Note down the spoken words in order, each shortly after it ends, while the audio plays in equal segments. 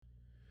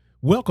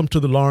Welcome to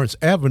the Lawrence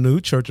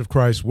Avenue Church of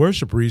Christ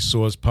Worship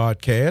Resource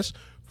Podcast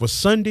for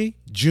Sunday,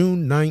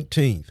 June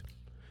 19th.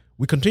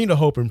 We continue to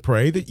hope and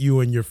pray that you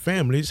and your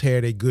families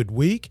had a good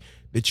week,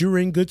 that you're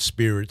in good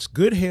spirits,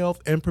 good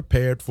health, and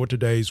prepared for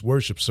today's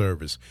worship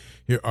service.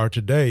 Here are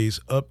today's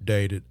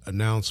updated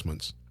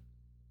announcements.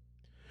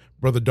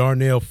 Brother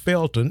Darnell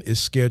Felton is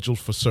scheduled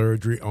for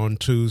surgery on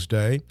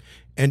Tuesday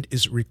and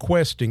is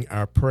requesting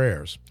our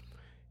prayers.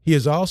 He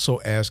is also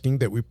asking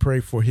that we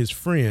pray for his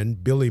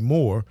friend, Billy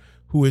Moore,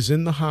 who is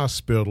in the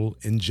hospital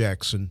in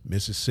Jackson,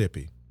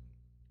 Mississippi.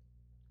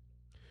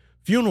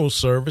 Funeral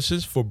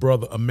services for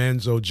Brother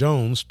Amanzo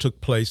Jones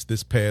took place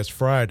this past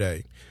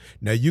Friday.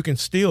 Now, you can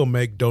still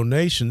make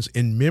donations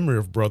in memory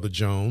of Brother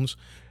Jones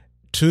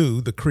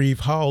to the Creve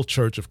Hall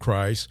Church of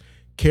Christ,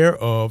 care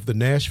of the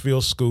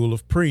Nashville School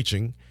of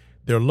Preaching.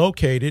 They're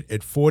located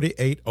at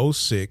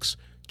 4806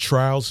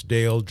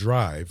 Trousdale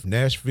Drive,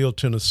 Nashville,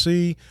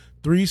 Tennessee,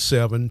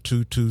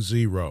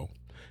 37220.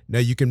 Now,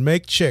 you can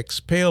make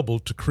checks payable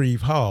to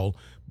Creve Hall,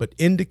 but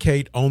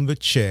indicate on the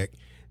check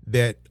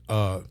that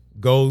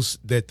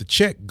the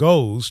check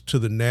goes to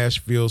the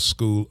Nashville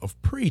School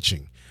of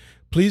Preaching.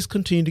 Please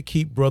continue to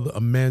keep Brother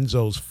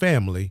Amanzo's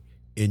family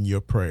in your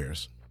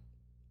prayers.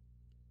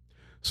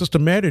 Sister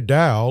Maddie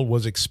Dowell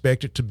was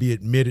expected to be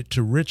admitted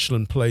to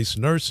Richland Place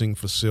Nursing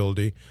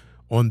Facility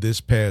on this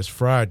past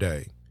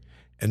Friday,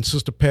 and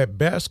Sister Pat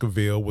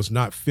Baskerville was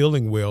not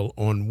feeling well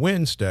on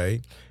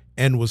Wednesday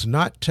and was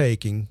not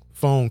taking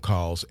phone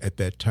calls at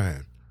that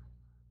time.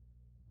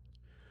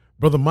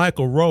 Brother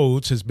Michael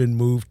Rhodes has been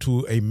moved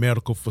to a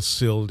medical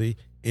facility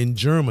in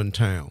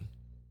Germantown.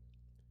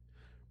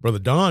 Brother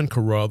Don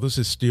Carruthers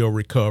is still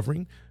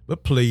recovering,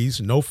 but please,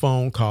 no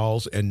phone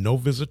calls and no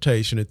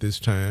visitation at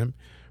this time.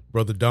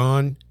 Brother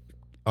Don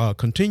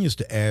continues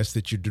to ask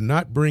that you do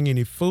not bring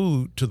any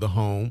food to the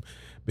home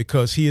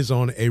because he is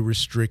on a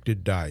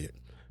restricted diet.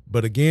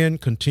 But again,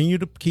 continue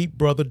to keep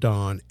Brother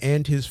Don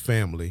and his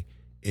family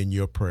in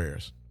your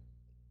prayers.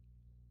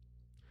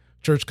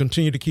 Church,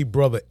 continue to keep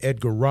Brother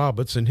Edgar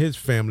Roberts and his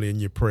family in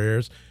your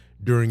prayers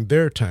during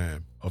their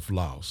time of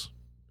loss.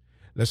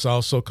 Let's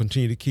also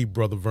continue to keep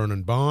Brother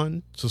Vernon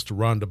Bond, Sister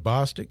Rhonda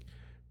Bostic,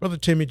 Brother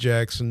Timmy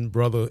Jackson,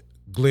 Brother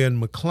Glenn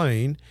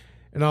McLean,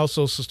 and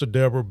also Sister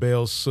Deborah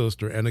Bell's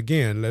sister. And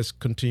again, let's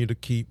continue to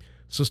keep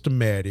Sister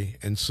Maddie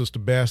and Sister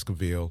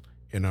Baskerville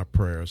in our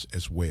prayers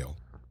as well.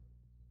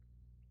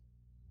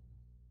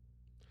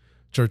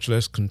 Church,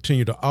 let's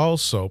continue to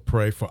also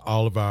pray for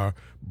all of our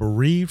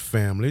bereaved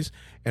families,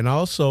 and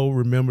also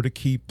remember to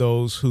keep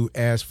those who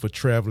ask for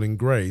traveling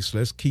grace.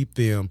 Let's keep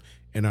them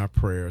in our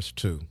prayers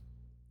too.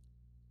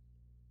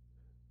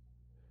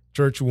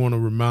 Church, we want to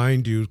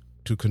remind you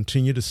to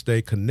continue to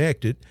stay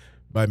connected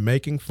by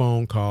making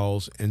phone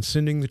calls and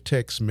sending the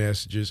text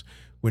messages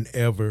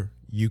whenever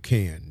you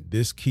can.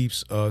 This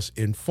keeps us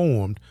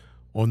informed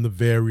on the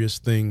various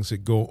things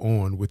that go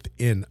on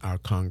within our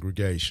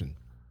congregation.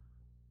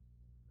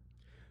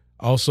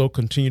 Also,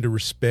 continue to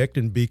respect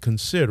and be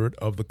considerate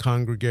of the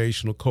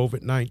congregational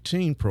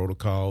COVID-19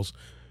 protocols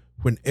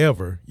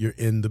whenever you're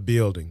in the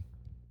building.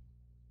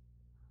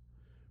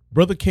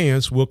 Brother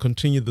Cance will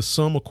continue the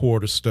summer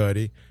quarter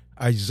study,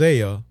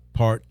 Isaiah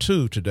Part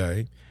 2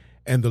 today,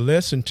 and the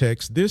lesson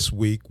text this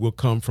week will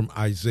come from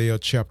Isaiah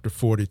chapter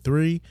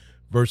 43,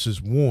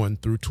 verses 1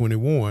 through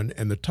 21,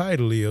 and the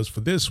title is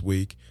for this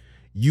week,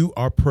 You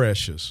Are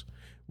Precious.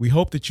 We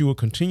hope that you will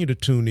continue to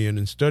tune in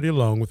and study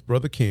along with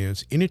Brother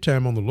Cance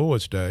anytime on the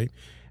Lord's Day,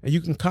 and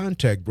you can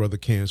contact Brother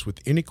Cance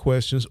with any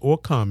questions or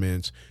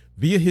comments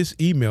via his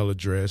email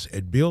address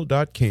at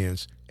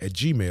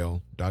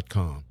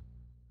bill.cance@gmail.com.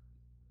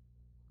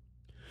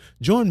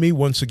 Join me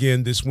once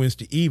again this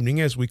Wednesday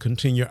evening as we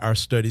continue our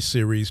study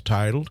series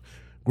titled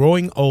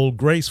Growing Old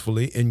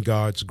Gracefully in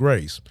God's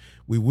Grace.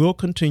 We will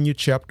continue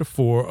chapter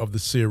 4 of the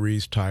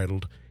series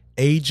titled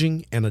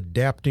Aging and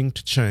Adapting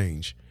to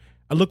Change.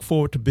 I look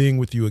forward to being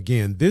with you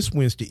again this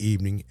Wednesday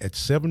evening at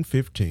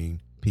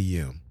 7:15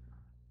 p.m.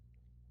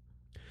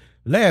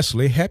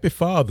 Lastly, happy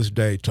Father's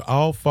Day to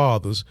all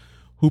fathers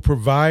who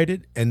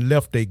provided and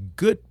left a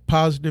good,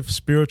 positive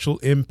spiritual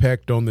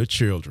impact on their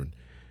children.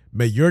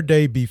 May your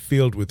day be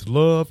filled with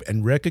love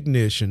and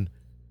recognition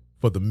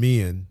for the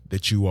men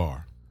that you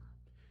are.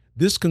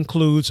 This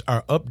concludes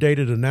our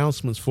updated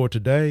announcements for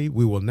today.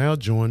 We will now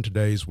join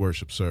today's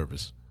worship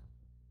service.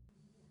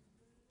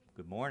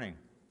 Good morning.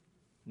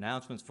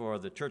 Announcements for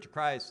the Church of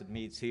Christ that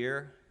meets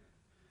here,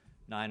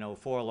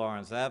 904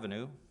 Lawrence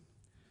Avenue.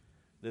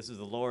 This is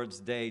the Lord's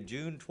Day,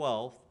 June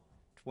 12th,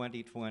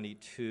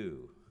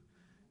 2022.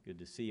 Good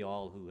to see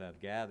all who have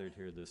gathered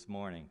here this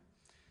morning.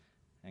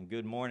 And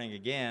good morning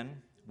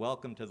again.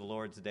 Welcome to the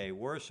Lord's Day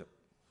worship.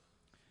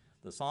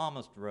 The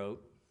psalmist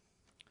wrote,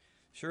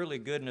 Surely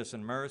goodness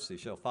and mercy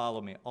shall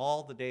follow me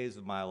all the days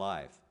of my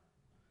life,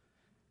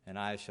 and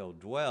I shall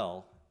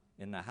dwell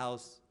in the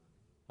house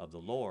of the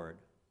Lord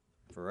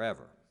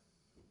forever.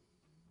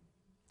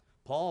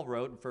 Paul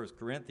wrote in 1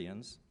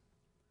 Corinthians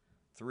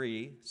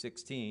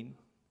 3:16,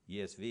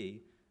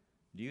 ESV,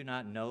 Do you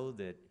not know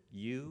that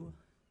you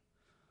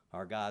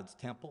are God's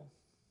temple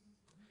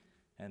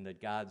and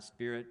that God's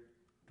Spirit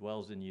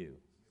dwells in you.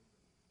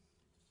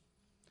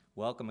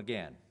 Welcome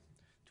again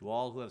to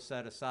all who have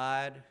set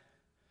aside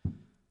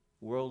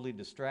worldly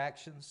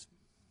distractions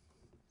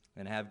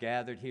and have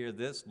gathered here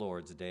this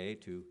Lord's Day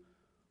to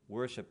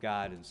worship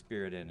God in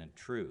spirit and in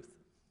truth.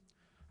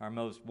 Our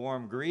most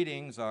warm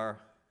greetings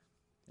are,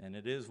 and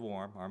it is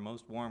warm, our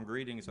most warm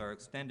greetings are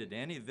extended to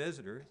any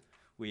visitors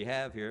we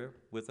have here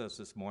with us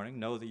this morning.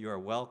 Know that you are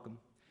welcome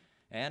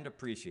and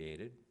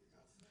appreciated.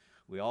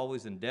 We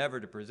always endeavor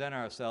to present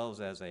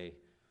ourselves as a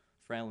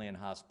friendly and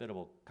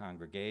hospitable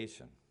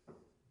congregation.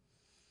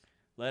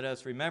 Let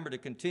us remember to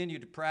continue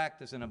to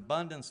practice an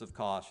abundance of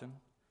caution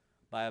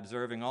by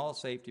observing all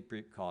safety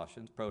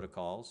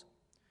protocols,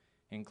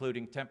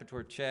 including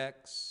temperature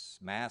checks,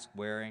 mask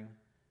wearing,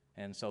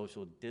 and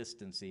social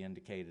distancing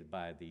indicated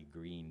by the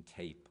green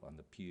tape on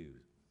the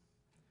pews.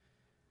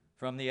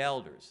 From the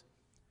elders,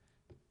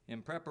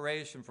 in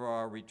preparation for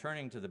our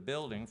returning to the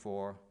building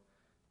for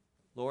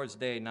Lord's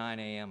Day 9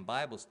 a.m.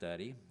 Bible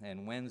study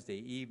and Wednesday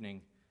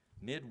evening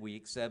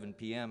midweek 7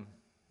 p.m.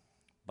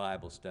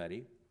 Bible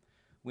study,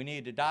 we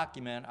need to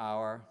document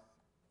our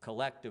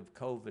collective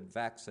COVID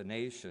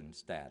vaccination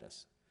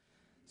status.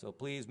 So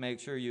please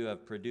make sure you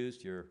have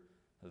produced your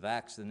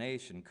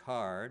vaccination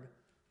card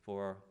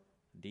for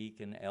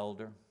deacon,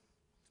 elder.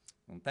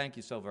 And thank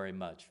you so very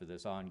much for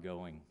this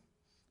ongoing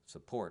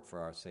support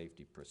for our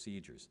safety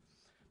procedures.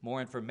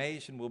 More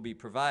information will be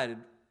provided.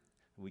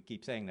 We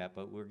keep saying that,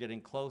 but we're getting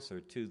closer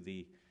to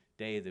the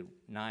day that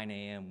 9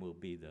 a.m. will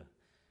be the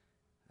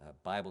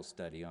Bible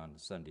study on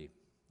Sunday,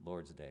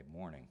 Lord's Day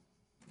morning.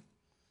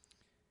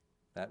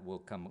 That will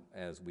come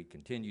as we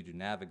continue to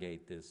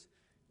navigate this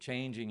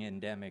changing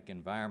endemic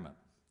environment.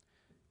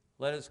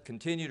 Let us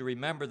continue to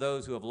remember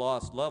those who have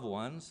lost loved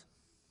ones.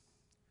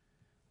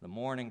 The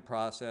mourning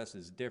process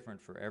is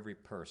different for every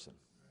person.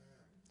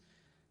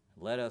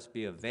 Let us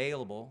be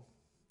available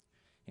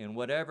in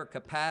whatever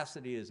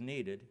capacity is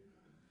needed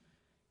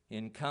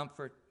in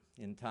comfort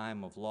in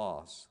time of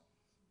loss.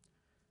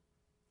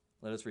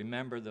 Let us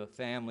remember the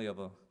family of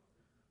a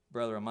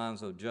Brother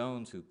Amanzo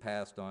Jones who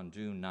passed on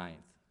June 9th.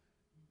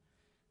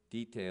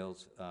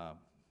 Details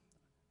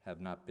have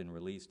not been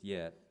released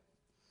yet.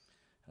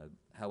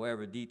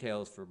 However,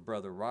 details for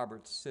Brother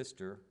Robert's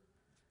sister,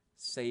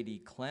 Sadie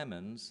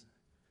Clemens,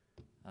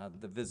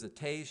 the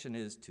visitation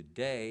is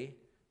today,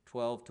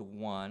 12 to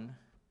 1,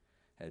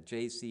 at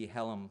J.C.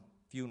 Hellam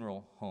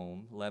Funeral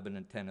Home,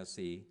 Lebanon,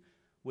 Tennessee,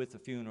 with the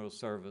funeral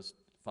service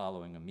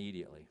following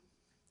immediately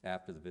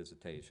after the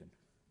visitation.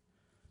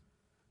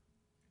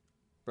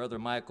 Brother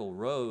Michael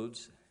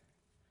Rhodes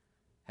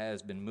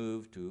has been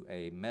moved to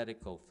a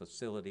medical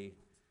facility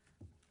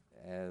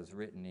as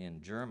written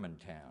in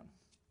Germantown.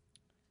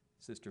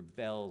 Sister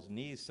Bell's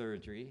knee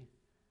surgery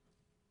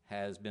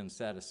has been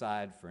set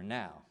aside for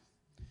now.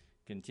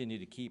 Continue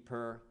to keep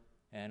her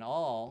and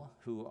all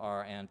who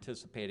are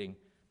anticipating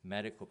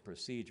medical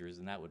procedures,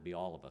 and that would be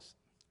all of us,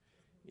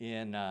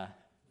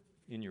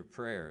 in your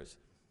prayers.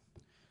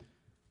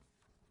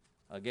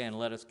 Again,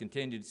 let us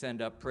continue to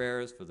send up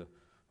prayers for the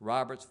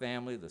Roberts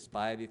family, the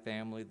Spivey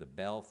family, the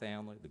Bell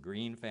family, the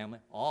Green family,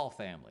 all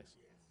families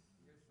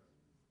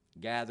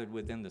gathered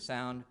within the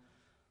sound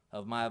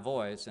of my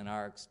voice and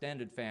our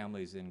extended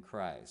families in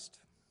Christ.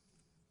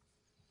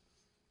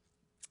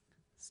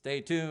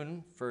 Stay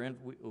tuned for it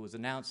was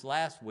announced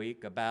last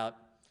week about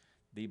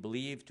the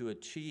Believe to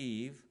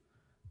Achieve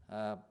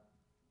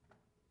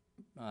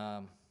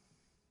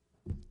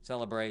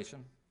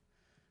celebration.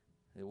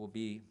 It will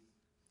be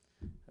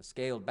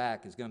scaled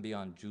back. Is going to be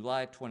on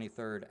July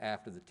 23rd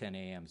after the 10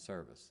 a.m.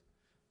 service.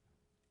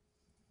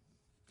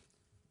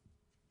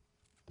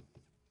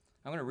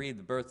 I'm going to read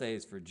the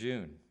birthdays for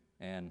June,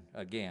 and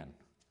again,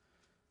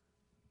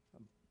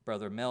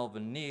 Brother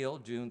Melvin Neal,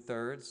 June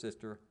 3rd,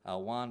 Sister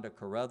Alwanda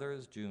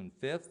Carruthers, June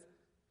 5th,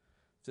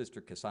 Sister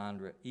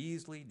Cassandra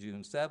Easley,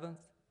 June 7th,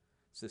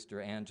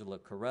 Sister Angela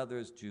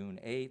Carruthers, June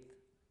 8th,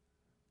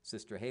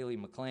 Sister Haley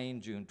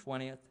McLean, June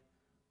 20th.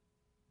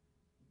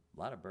 A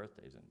lot of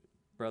birthdays.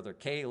 Brother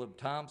Caleb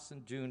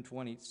Thompson, June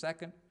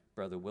 22nd,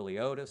 Brother Willie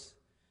Otis,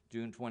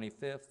 June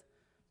 25th,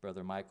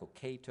 Brother Michael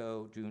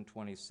Cato, June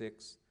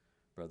 26th,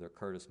 Brother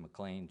Curtis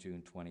McLean,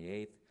 June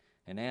 28th,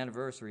 and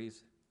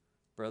anniversaries,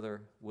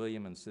 Brother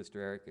William and Sister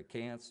Erica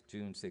Kantz,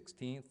 June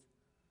 16th,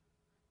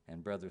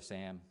 and Brother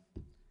Sam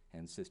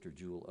and Sister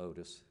Jewel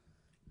Otis,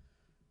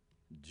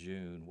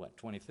 June,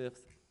 25th?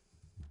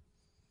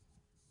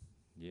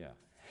 Yeah.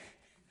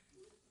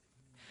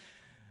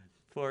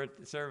 For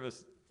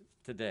service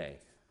today,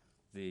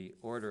 the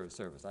order of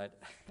service.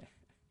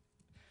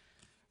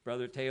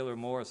 Brother Taylor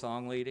Moore,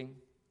 song leading.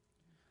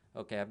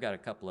 Okay, I've got a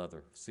couple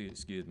other,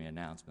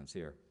 announcements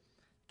here.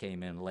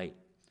 Came in late.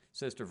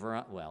 Sister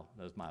that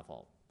was my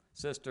fault.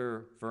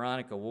 Sister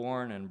Veronica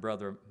Warren and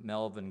Brother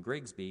Melvin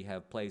Grigsby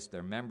have placed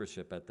their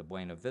membership at the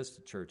Buena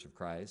Vista Church of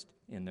Christ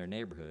in their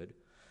neighborhood.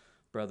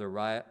 Brother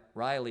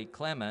Riley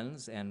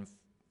Clemens, and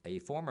a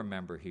former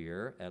member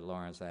here at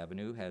Lawrence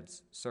Avenue, had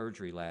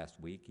surgery last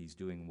week. He's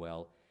doing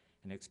well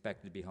and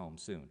expected to be home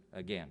soon.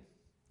 Again,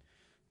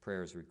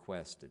 prayers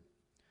requested.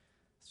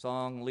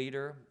 Song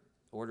leader,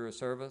 order of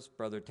service,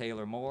 Brother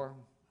Taylor Moore.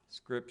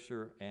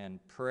 Scripture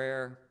and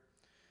prayer,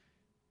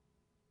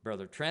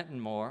 Brother Trenton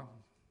Moore.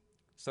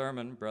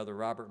 Sermon, Brother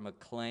Robert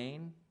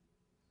McLean.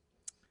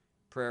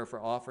 Prayer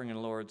for offering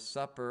and Lord's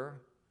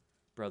Supper,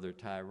 Brother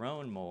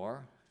Tyrone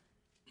Moore.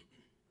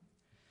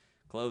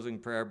 Closing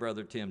prayer,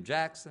 Brother Tim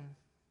Jackson.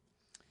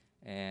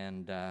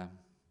 And Brother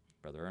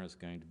Ernest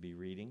is going to be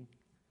reading.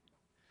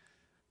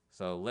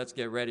 So let's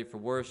get ready for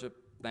worship.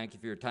 Thank you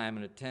for your time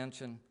and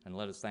attention, and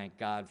let us thank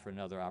God for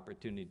another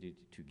opportunity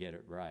to get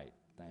it right.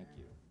 Thank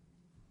you.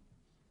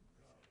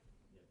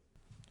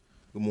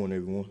 Good morning,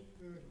 everyone.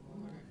 Good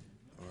morning.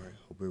 All right,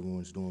 hope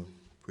everyone's doing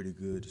pretty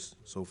good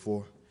so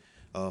far.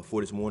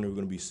 For this morning, we're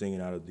going to be singing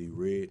out of the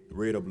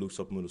Red or Blue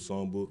Supplemental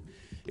Songbook.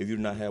 If you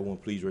do not have one,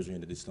 please raise your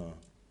hand at this time.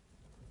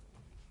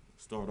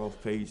 Start off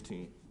page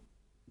 10.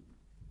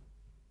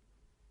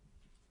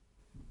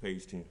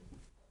 Page 10.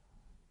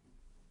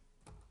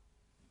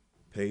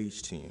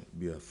 Page 10 will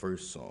be our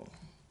first song,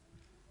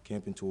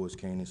 Camping Towards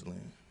Canaan's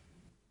Land.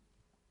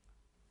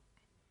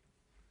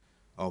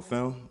 All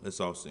found?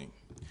 Let's all sing.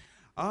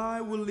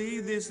 I will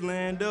leave this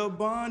land of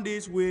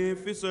bondage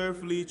with its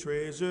earthly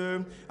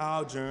treasure.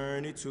 I'll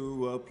journey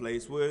to a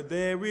place where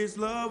there is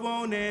love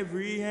on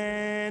every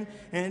hand.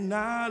 And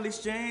I'll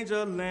exchange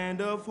a land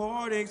of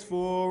heartaches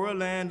for a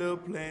land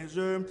of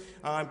pleasure.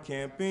 I'm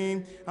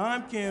camping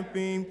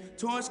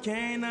towards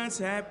Canaan's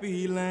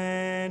happy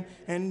land.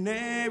 And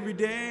every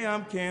day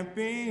I'm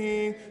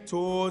camping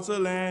towards a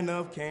land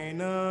of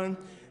Canaan.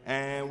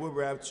 And with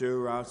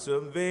rapture I'll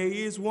survey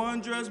its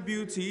wondrous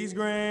beauties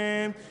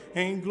grand.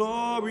 And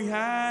glory,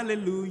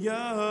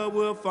 hallelujah,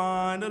 we'll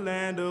find a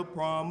land of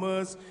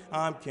promise.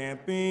 I'm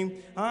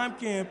camping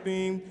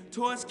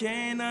towards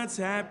Canaan's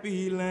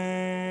happy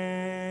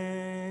land.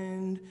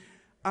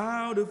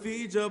 Out of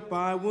Egypt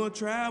I will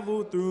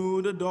travel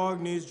through the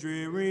darkness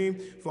dreary,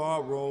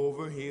 far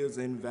over hills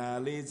and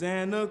valleys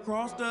and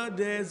across the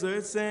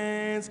desert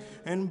sands.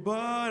 And but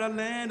I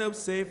land up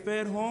safe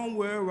at home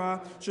where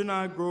I should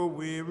not grow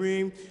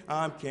weary.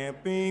 I'm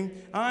camping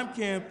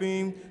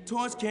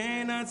towards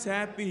Canaan's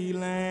happy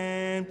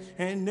land.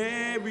 And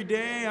every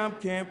day I'm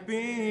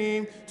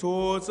camping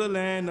towards the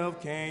land of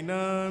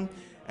Canaan.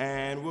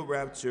 And with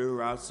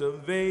rapture I'll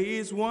survey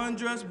its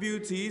wondrous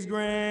beauties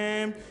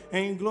grand.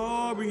 And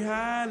glory,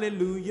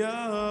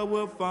 hallelujah,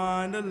 we'll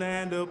find a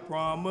land of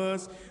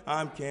promise.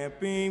 I'm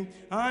camping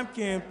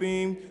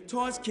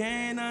towards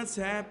Canaan's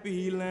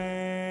happy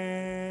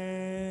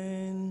land.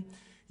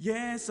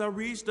 Yes, I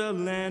reached the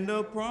land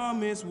of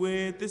promise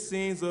with the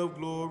scenes of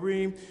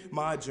glory.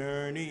 My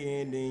journey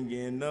ending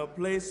in a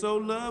place so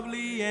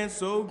lovely and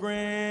so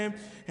grand.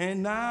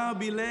 And I'll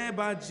be led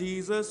by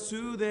Jesus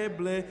to that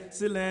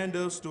blessed land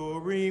of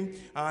story.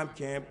 I'm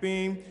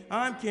camping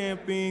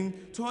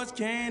towards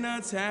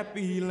Canaan's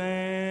happy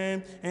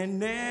land.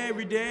 And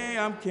every day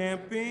I'm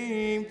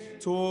camping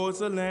towards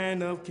the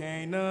land of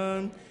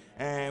Canaan.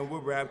 And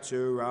with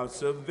rapture I'll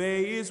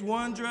survey its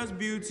wondrous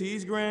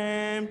beauties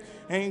grand.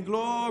 And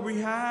glory,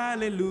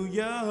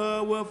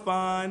 hallelujah, we'll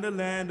find a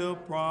land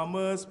of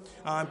promise.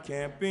 I'm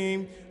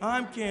camping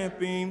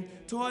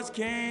towards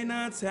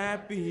Canaan's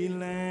happy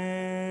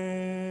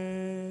land.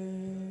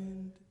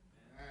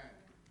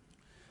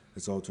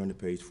 Let's all turn to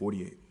page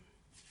 48.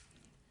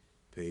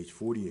 Page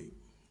 48,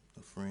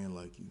 a friend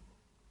like you.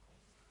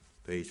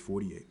 Page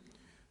 48.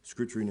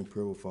 Scripture reading and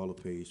prayer will follow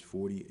page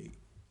 48.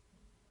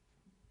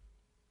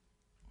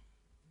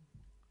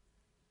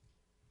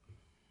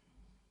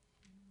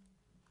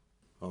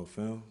 All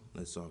found?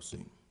 Let's all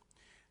sing.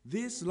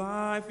 This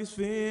life is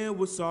filled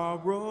with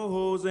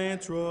sorrows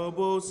and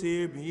troubles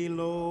here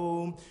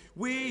below.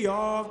 We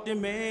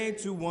often make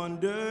to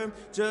wonder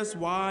just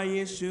why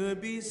it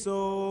should be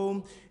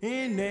so.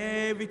 In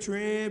every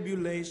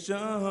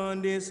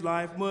tribulation this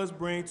life must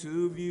bring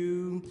to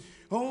view.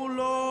 Oh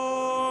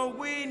Lord,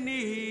 we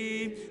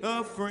need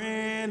a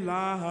friend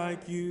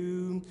like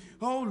you.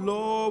 Oh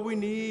Lord, we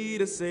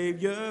need a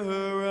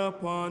Savior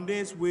upon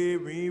this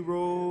weary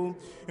road.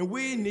 And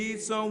we need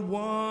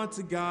someone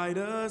to guide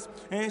us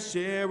and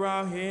share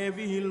our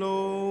heavy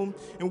load.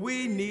 And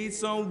we need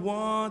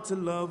someone to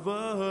love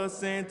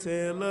us and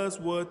tell us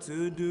what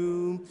to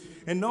do.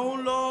 And oh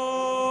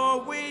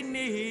Lord, we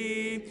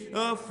need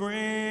a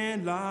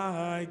friend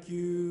like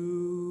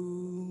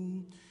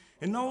you.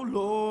 And oh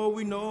Lord,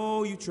 we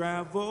know you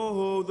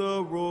travel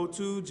the road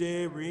to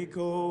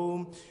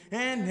Jericho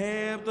and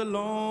help the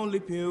lonely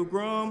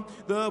pilgrim,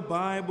 the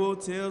Bible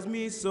tells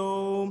me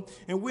so.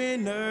 And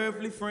when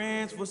earthly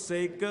friends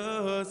forsake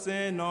us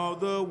and all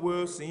the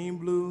world seem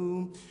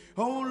blue,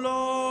 oh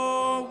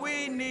Lord,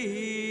 we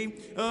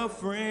need a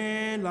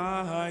friend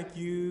like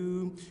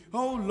you.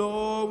 Oh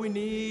Lord, we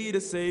need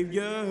a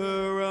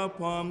Savior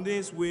upon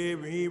this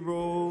weary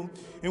road.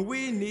 And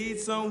we need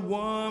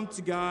someone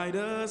to guide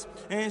us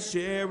and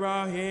share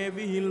our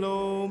heavy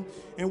load.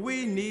 And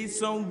we need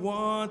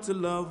someone to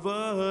love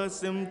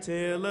us and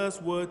tell us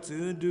what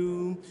to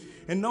do.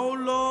 And oh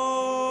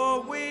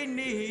Lord, we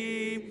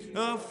need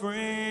a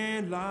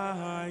friend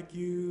like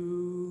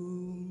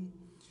you.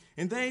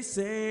 And they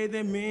say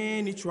that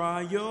many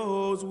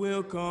trials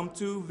will come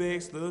to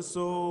vex the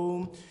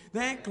soul,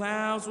 that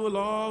clouds will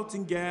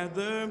often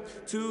gather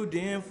to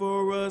dim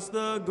for us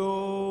the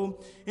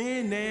goal,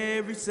 in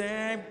every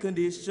sad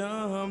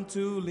condition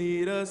to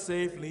lead us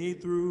safely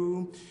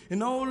through.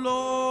 And oh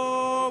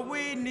Lord,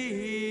 we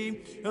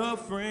need a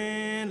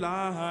friend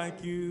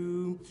like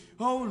you.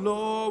 Oh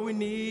Lord, we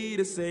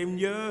need a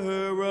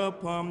Savior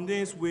upon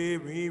this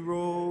weary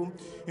road,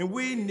 and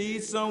we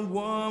need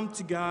someone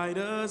to guide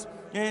us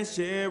and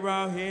share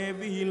our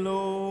heavy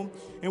load.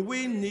 And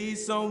we need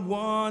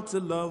someone to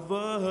love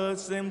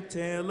us and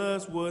tell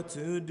us what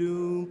to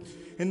do.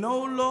 And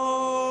oh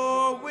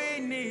Lord,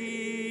 we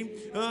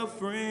need a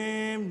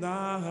friend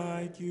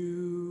like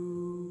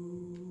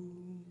you.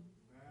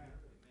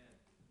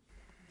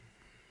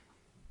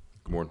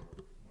 Good morning.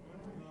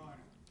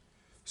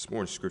 This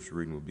morning's scripture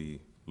reading will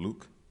be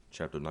Luke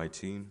chapter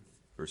 19,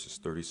 verses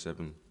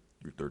 37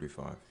 through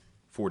 45,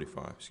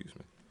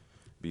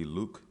 Be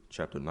Luke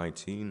chapter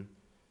 19,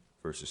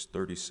 verses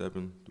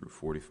 37 through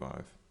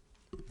 45.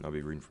 And I'll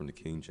be reading from the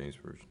King James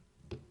Version.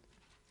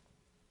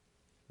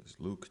 It's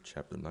Luke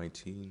chapter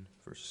 19,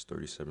 verses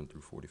 37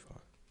 through 45.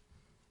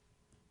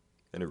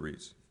 And it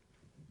reads,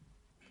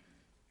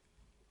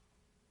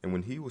 And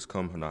when he was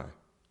come nigh,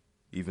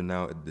 even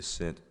now at the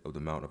descent of the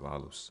Mount of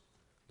Olives,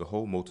 the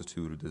whole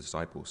multitude of the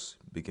disciples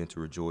began to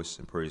rejoice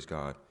and praise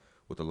God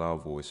with a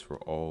loud voice for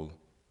all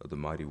of the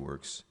mighty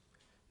works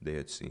they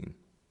had seen,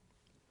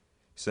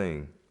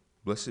 saying,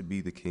 Blessed be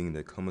the King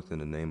that cometh in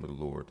the name of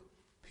the Lord,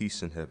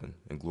 peace in heaven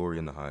and glory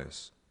in the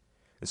highest.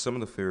 And some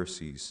of the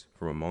Pharisees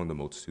from among the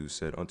multitude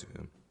said unto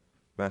him,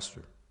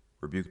 Master,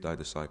 rebuke thy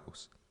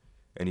disciples.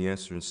 And he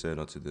answered and said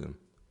unto them,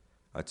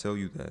 I tell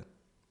you that,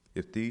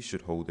 if these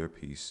should hold their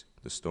peace,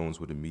 the stones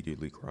would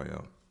immediately cry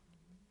out.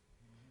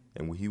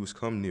 And when he was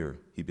come near,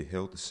 he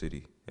beheld the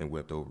city, and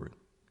wept over it,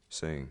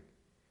 saying,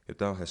 If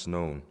thou hadst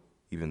known,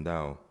 even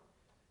thou,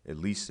 at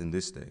least in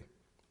this day,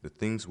 the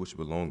things which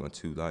belong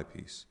unto thy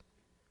peace,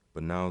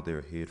 but now they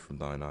are hid from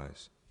thine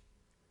eyes.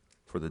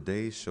 For the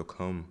days shall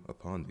come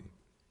upon thee,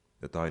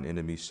 that thine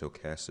enemies shall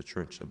cast a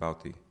trench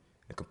about thee,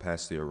 and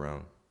compass thee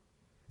around,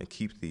 and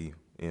keep thee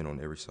in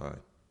on every side,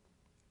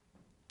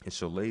 and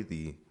shall lay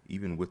thee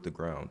even with the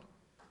ground,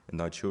 and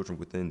thy children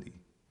within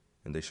thee,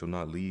 and they shall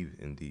not leave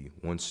in thee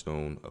one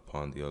stone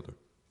upon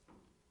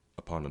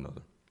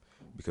another,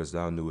 because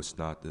thou knewest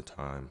not the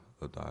time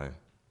of thy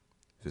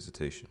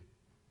visitation.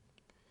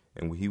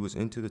 And when he went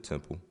into the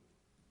temple,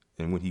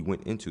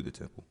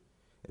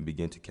 and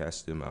began to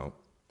cast them out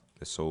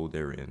that sold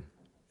therein,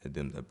 and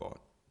them that bought.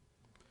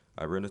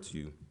 I read unto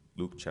you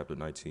Luke chapter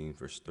 19,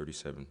 verse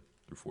 37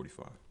 through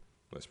 45.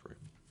 Let's pray.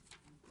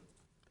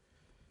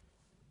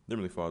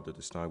 Heavenly Father, at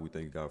this time, we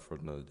thank God for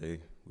another day.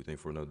 We thank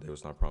for another day that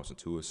was not promised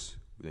to us.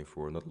 We thank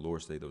for another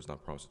Lord's Day that was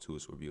not promised to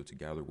us. We'll be able to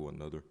gather with one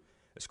another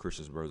as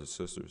Christians, brothers and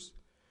sisters,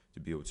 to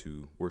be able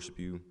to worship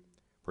you,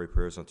 pray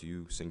prayers unto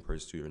you, sing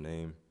praise to your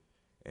name,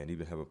 and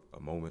even have a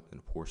moment and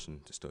a portion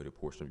to study a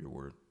portion of your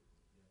word.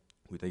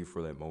 We thank you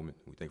for that moment.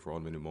 We thank you for all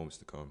many moments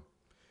to come.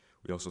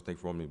 We also thank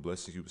you for all many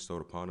blessings you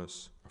bestowed upon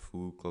us, our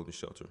food, clothing,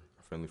 shelter,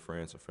 our family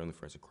friends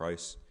in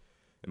Christ.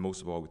 And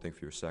most of all, we thank you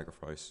for your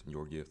sacrifice and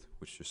your gift,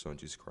 which is your Son,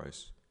 Jesus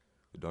Christ,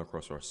 who died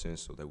across our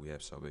sins so that we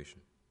have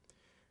salvation.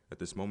 At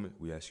this moment,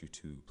 we ask you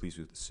to please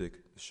be with the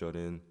sick, the shut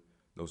in,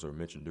 those that are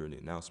mentioned during the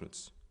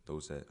announcements,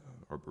 those that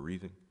are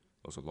bereaving,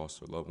 those that lost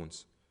their loved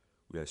ones.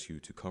 We ask you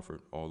to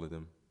comfort all of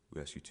them. We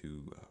ask you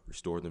to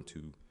restore them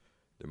to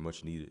their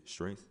much needed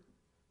strength.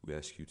 We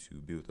ask you to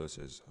be with us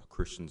as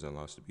Christians and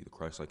allow us to be the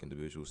Christ-like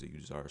individuals that you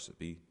desire us to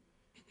be.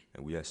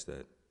 And we ask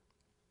that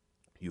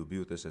you'll be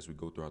with us as we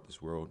go throughout this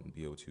world and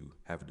be able to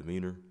have a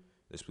demeanor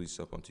that's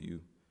pleasing up unto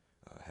you,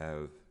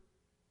 have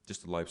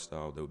just a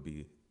lifestyle that would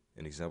be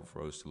an example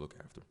for others to look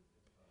after.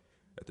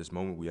 At this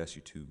moment, we ask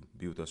you to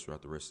be with us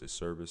throughout the rest of this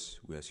service.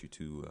 We ask you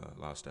to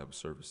allow us to have a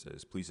service that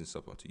is pleasing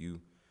up unto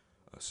you,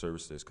 a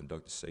service that is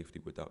conducted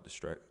safely without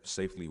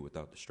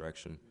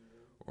distraction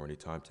or any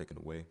time taken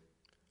away.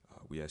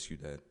 We ask you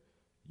that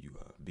you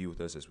be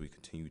with us as we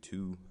continue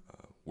to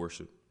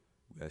worship.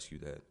 We ask you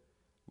that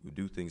we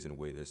do things in a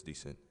way that's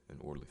decent and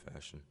orderly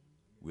fashion.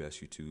 We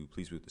ask you to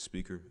please be with the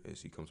speaker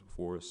as he comes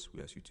before us.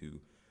 We ask you to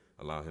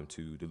allow him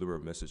to deliver a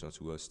message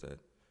unto us that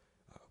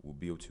will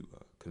be able to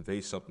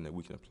convey something that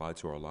we can apply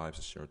to our lives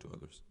and share to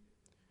others.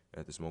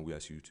 At this moment, we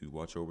ask you to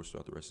watch over us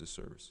throughout the rest of this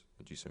service.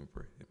 In Jesus' name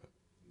we pray. Amen.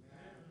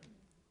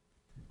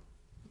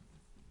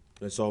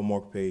 Let's all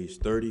mark page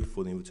 30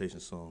 for the invitation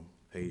song.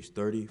 Page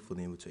 30 for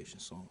the invitation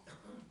song.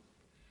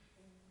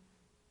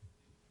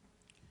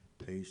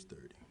 Page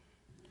 30.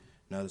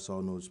 Now let's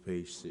all notice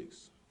page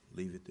 6.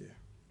 Leave it there.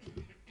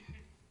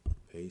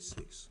 Page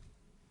 6.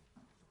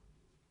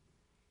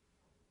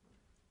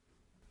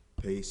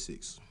 Page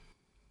 6.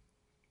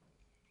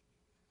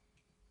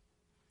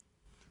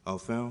 All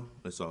found?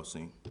 Let's all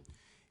sing.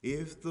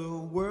 If the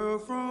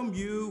world from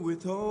you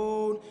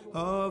withhold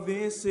of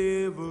its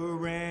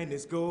silver and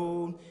its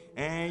gold,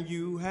 and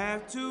you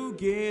have to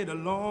get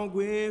along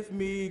with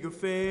meager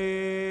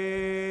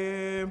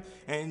fare,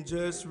 and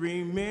just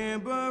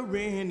remember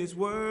in his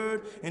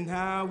word and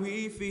how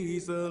he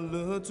feeds a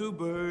little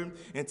bird,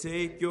 and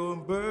take your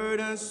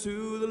burdens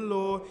to the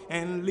Lord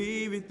and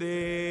leave it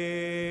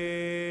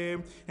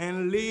there,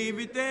 and leave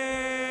it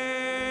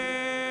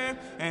there,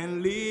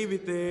 and leave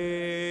it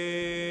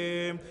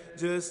there.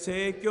 Just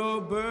take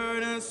your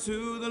burdens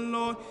to the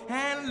Lord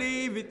and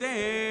leave it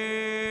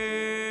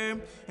there.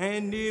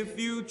 And if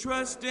you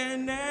trust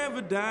and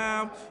never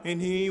doubt, and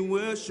he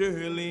will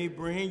surely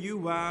bring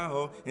you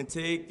out. And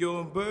take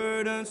your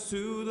burdens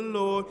to the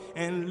Lord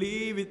and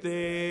leave it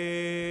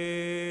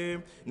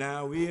there.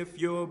 Now if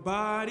your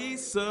body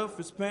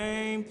suffers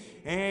pain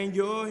and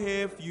your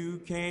health you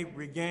can't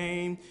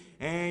regain,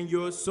 and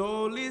your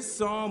soul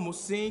is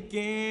almost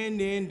sinking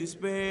in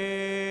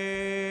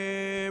despair,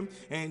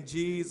 and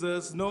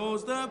Jesus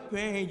knows the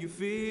pain you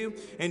feel,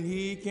 and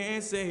he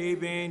can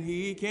save and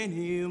he can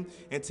heal,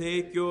 and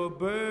take your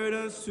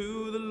burdens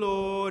to the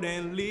Lord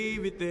and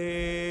leave it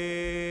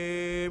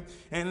there,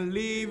 and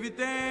leave it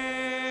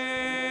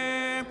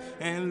there,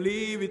 and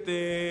leave it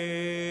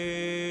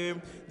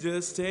there.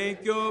 Just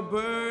take your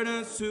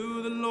burdens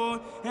to the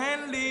Lord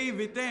and leave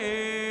it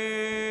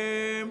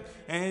there.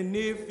 And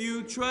if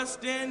you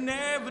trust and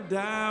never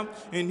doubt,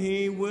 and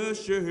he will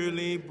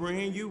surely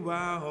bring you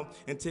out.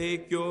 And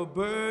take your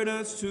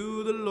burdens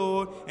to the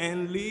Lord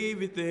and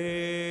leave it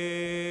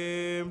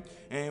there.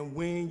 And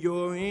when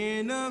your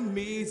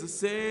enemies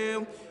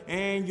assail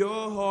and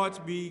your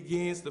heart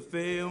begins to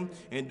fail,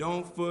 and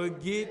don't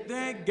forget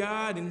that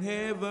God in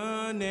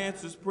heaven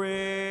answers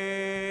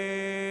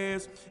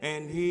prayers,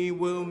 and he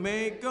will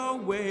make a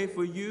way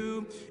for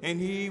you, and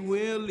he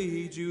will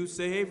lead you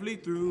safely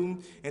through.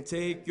 And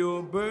take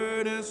your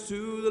burdens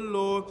to the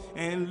Lord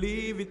and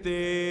leave it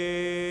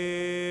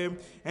there,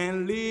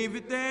 and leave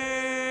it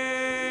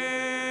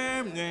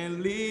there,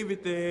 and leave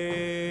it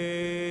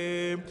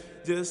there.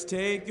 Just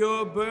take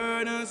your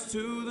burdens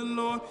to the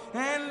Lord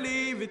and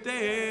leave it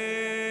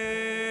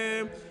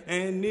there.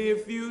 And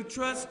if you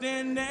trust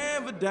and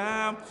never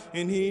doubt,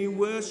 and he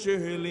will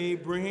surely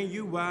bring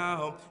you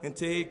out. And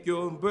take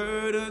your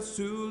burdens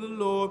to the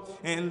Lord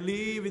and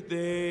leave it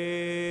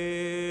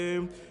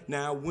there.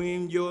 Now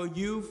when your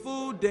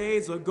youthful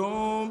days are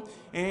gone,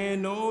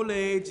 and old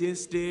age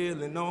is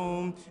stealing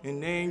on,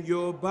 and then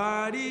your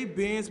body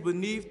bends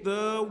beneath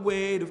the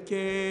weight of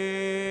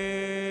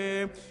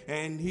care,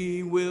 and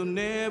he will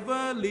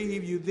never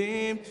leave you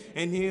then,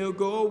 and he'll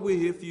go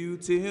with you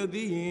till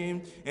the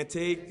end. And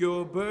take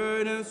your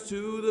burdens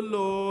to the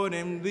Lord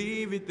and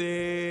leave it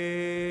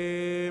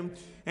there,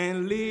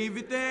 and leave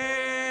it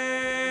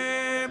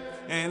there,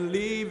 and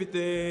leave it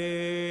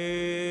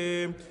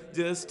there.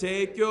 Just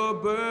take your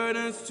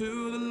burdens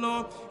to the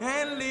Lord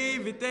and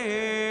leave it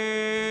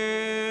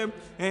there.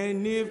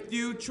 And if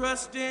you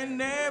trust and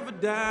never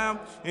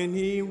doubt, and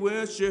he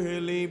will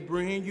surely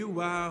bring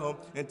you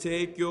out. And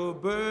take your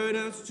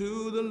burdens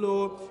to the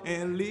Lord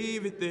and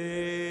leave it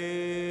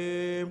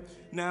there.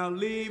 Now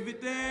leave it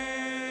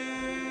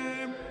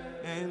there,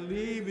 and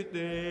leave it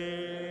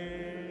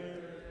there.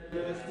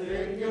 Just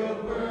take your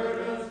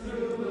burdens to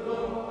the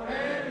Lord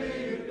and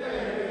leave it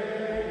there.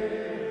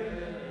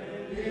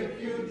 And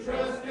if you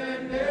trust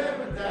and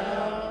never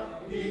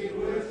doubt, he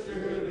will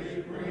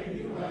surely bring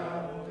you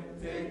out.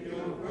 And take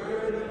your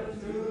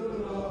burdens to the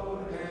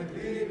Lord and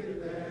leave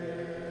it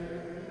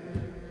there.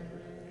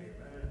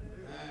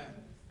 Amen.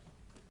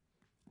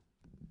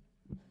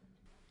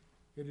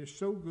 It is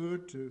so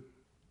good to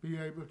be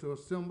able to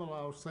assemble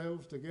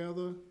ourselves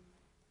together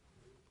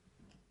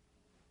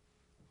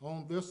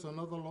on this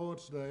another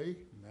Lord's Day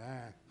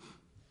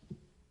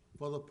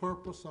for the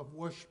purpose of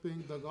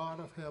worshiping the God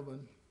of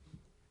heaven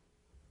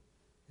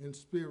in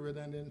spirit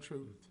and in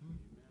truth.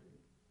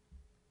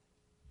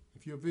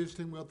 If you're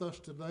visiting with us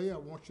today, I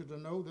want you to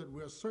know that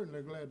we're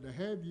certainly glad to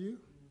have you.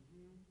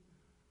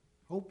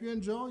 Hope you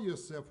enjoy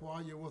yourself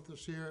while you're with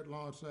us here at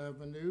Lawrence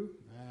Avenue.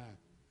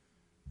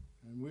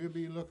 And we'll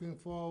be looking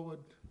forward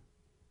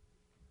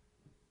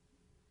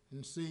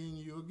in seeing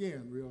you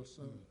again real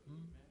soon.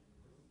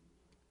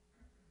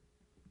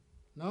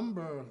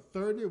 Number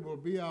 30 will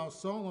be our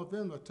song of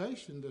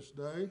invitation this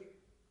day.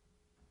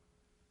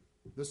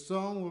 The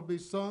song will be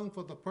sung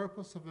for the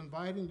purpose of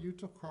inviting you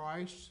to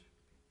Christ.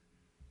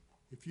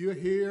 If you're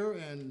here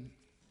and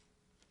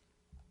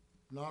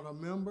not a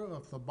member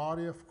of the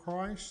body of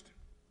Christ,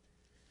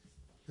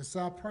 it's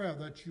our prayer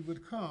that you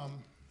would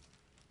come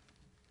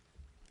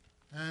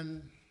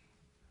and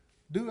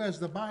do as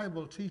the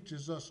Bible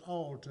teaches us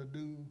all to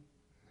do,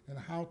 and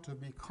how to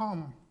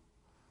become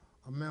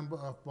a member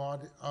of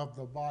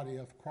the body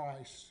of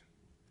Christ.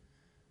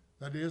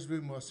 That is, we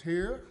must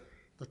hear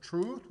the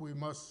truth, we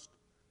must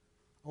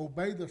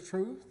obey the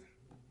truth,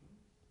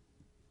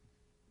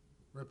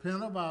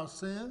 repent of our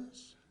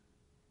sins,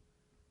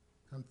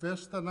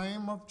 confess the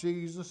name of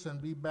Jesus,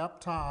 and be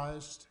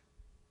baptized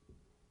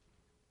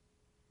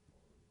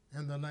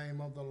in the name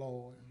of the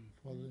Lord.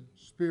 for the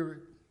Spirit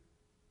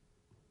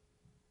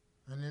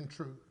and in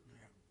truth.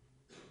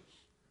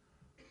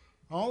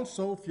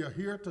 Also, if you're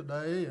here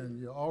today and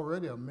you're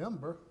already a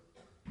member,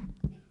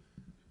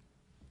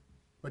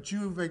 but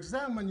you've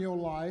examined your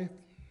life,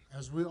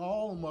 as we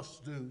all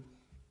must do,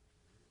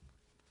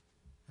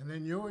 and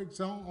in your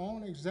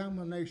own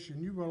examination,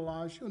 you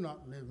realize you're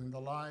not living the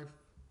life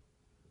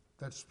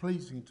that's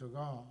pleasing to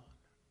God.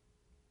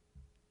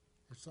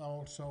 It's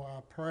also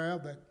our prayer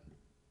that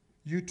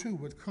you too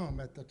would come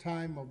at the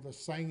time of the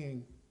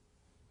singing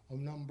of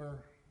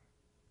number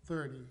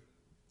 30.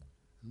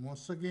 And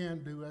once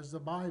again, do as the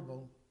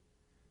Bible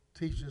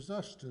teaches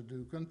us to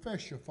do.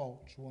 Confess your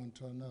faults one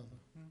to another,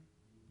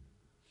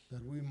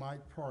 that we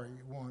might pray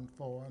one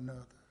for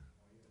another.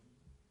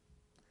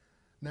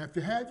 Now, if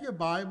you have your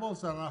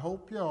Bibles, and I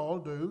hope you all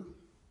do,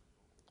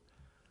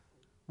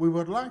 we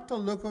would like to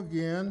look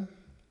again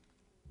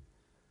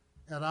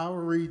at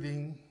our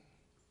reading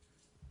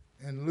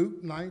in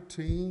Luke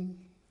 19,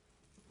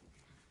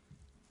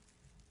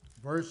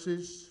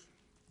 verses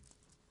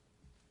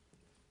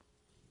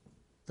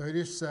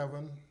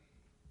 37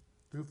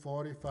 through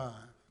 45.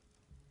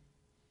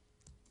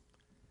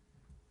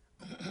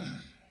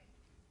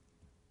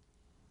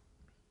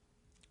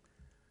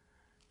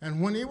 And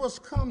when he was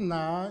come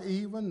nigh,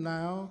 even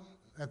now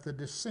at the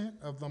descent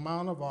of the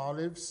Mount of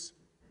Olives,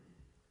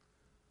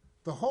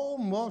 the whole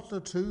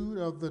multitude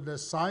of the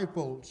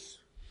disciples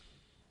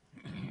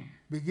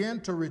began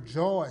to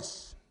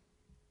rejoice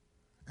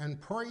and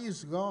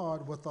praise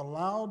God with a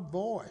loud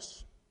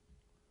voice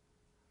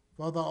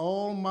for the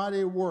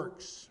almighty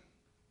works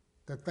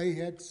that they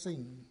had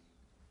seen,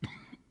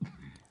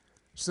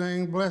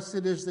 saying,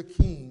 Blessed is the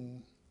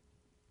King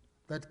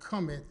that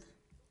cometh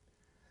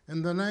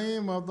in the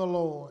name of the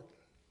Lord,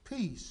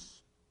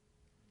 peace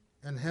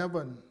in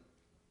heaven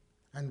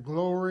and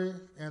glory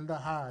in the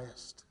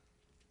highest.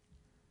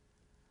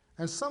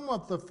 And some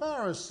of the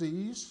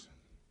Pharisees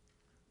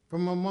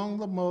from among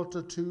the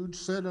multitude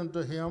said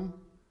unto him,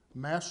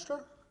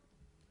 Master,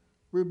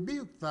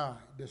 rebuke thy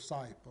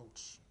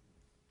disciples.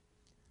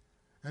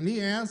 And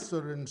he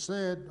answered and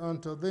said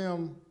unto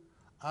them,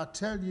 I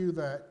tell you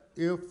that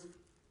if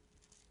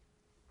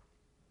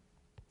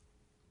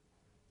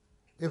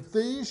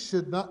these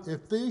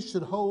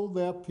should hold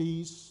their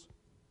peace,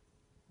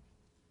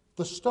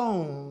 the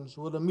stones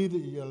would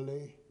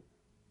immediately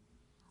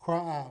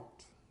cry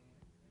out.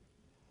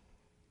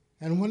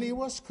 And when he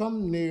was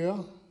come near,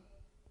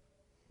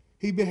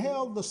 he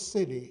beheld the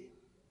city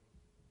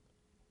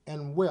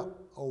and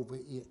wept over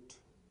it,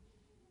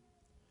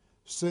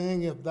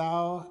 saying, If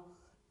thou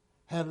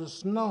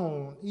hadst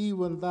known,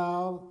 even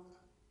thou,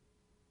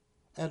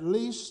 at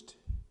least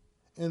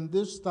in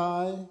this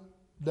thy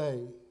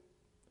day,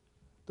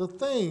 the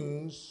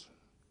things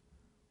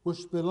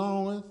which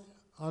belongeth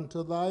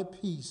unto thy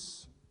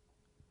peace,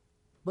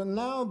 but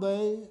now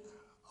they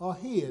are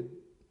hid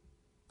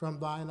from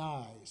thine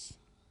eyes.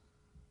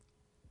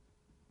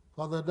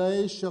 For the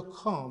day shall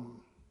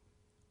come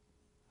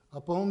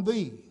upon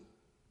thee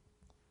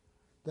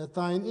that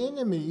thine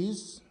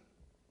enemies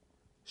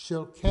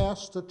shall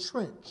cast a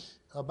trench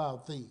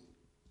about thee,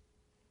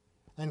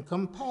 and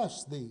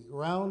compass thee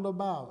round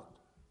about,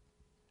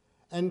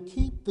 and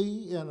keep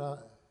thee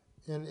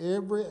in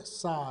every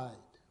side,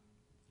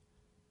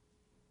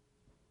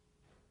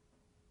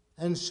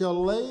 and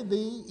shall lay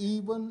thee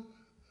even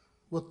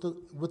with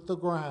the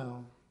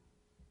ground,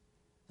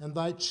 and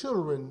thy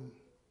children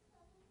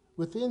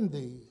within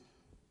thee,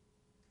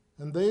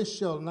 and they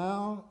shall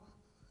not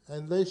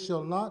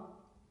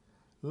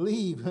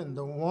leave in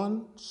the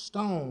one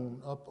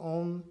stone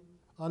upon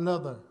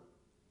another,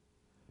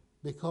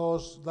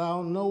 because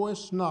thou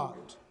knowest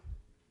not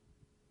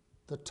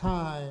the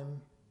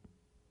time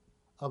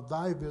of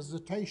thy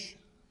visitation.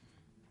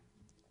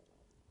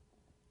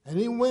 And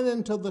he went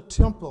into the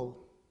temple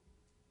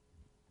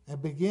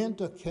and began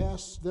to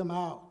cast them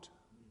out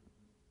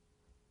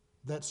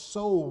that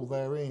sold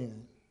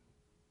therein,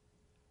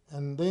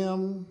 and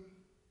them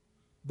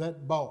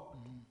that bought,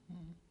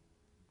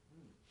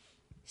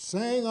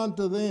 saying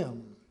unto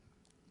them,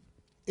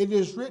 It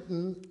is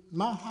written,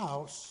 My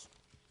house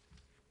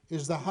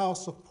is the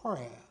house of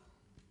prayer,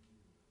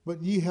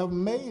 but ye have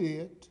made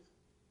it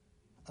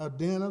a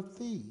den of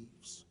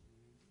thieves.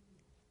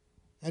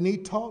 And he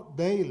taught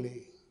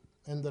daily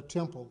in the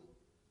temple.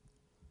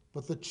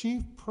 But the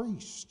chief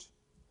priest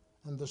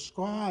and the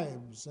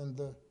scribes and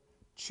the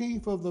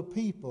chief of the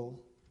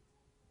people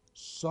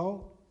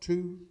sought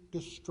to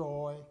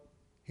destroy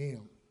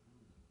him.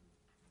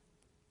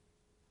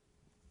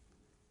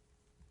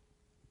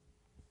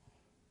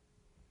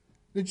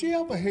 Did you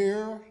ever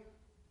hear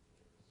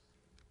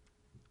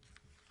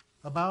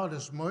about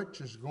as much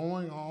as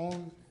going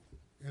on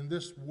in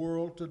this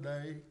world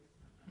today?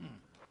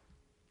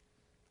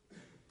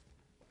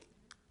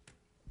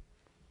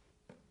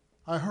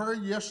 I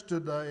heard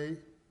yesterday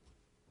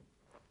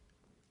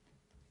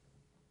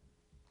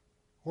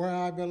where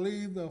I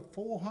believe there are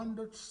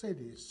 400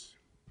 cities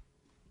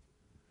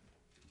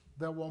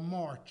there were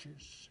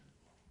marches.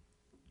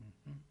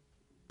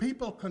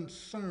 People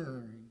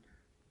concerned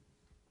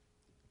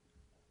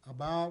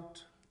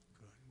about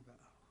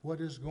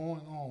what is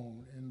going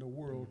on in the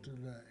world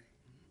today.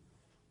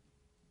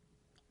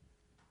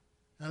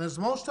 And as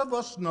most of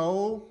us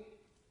know,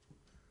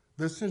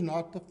 this is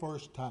not the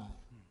first time.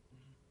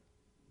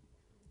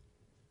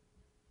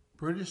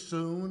 Pretty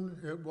soon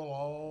it will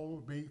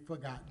all be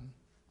forgotten,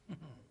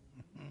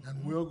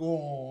 and we'll go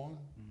on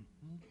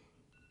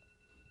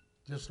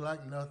just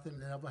like nothing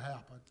ever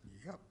happened.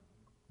 Yep.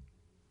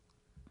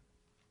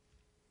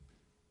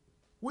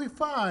 We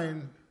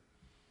find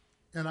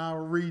in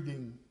our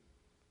reading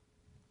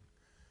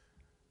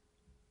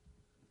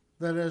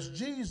that as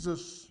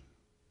Jesus,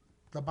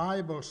 the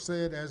Bible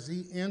said, as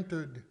he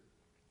entered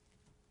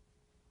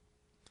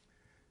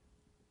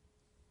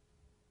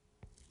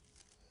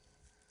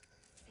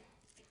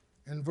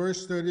in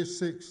verse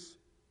 36,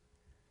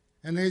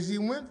 and as he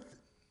went,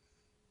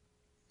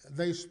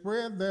 they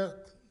spread their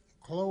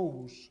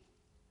clothes.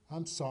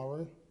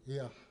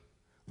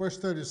 Verse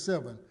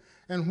 37.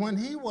 And when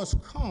he was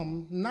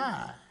come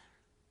nigh,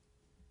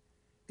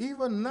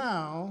 even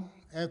now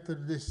at the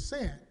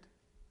descent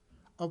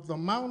of the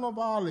Mount of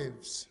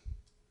Olives,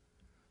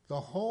 the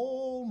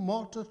whole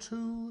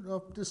multitude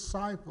of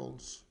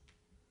disciples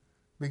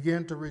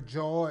began to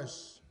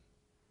rejoice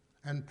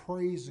and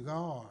praise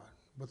God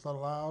with a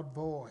loud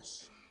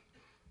voice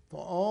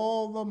for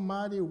all the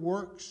mighty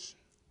works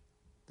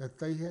that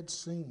they had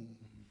seen,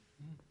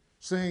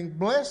 saying,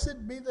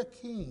 Blessed be the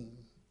King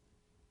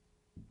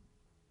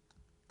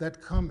that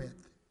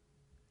cometh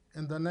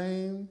in the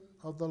name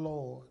of the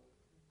Lord.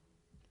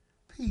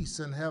 Peace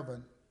in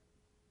heaven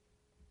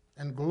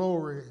and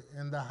glory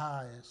in the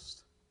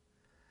highest.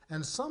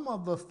 And some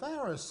of the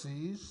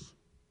Pharisees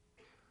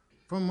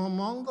from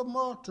among the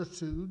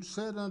multitude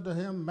said unto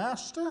him,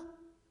 Master,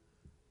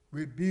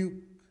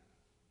 rebuke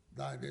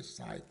thy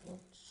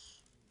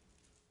disciples.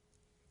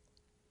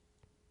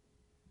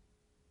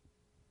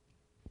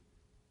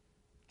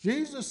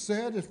 Jesus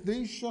said, if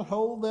these shall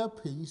hold their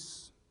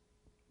peace,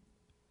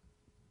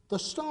 the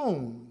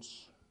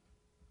stones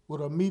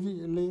would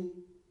immediately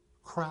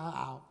cry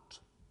out.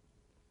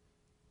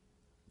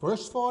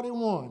 Verse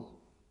 41,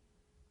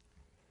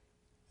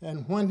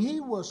 and when he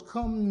was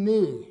come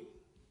near,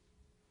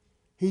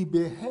 he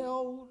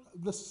beheld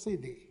the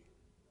city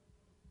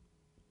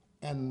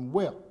and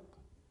wept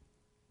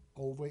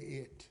over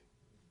it.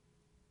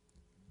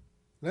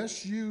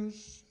 Let's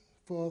use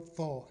for a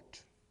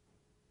thought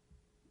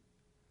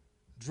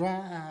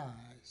dry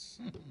eyes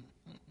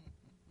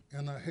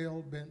in a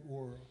hell-bent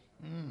world.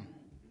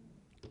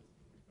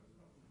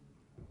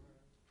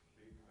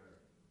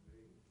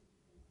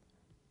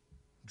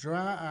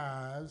 Dry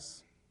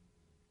eyes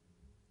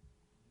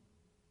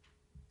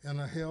in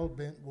a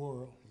hell-bent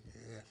world.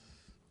 Yes.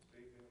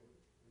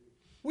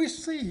 We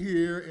see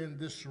here in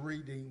this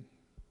reading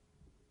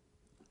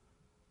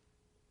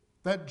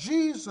that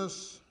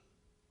Jesus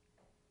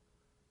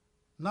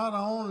not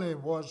only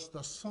was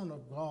the Son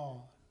of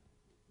God,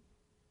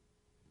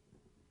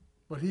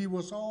 but he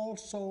was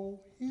also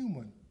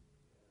human.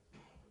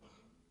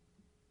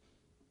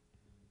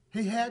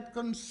 He had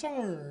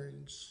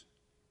concerns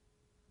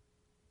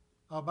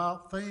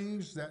about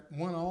things that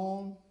went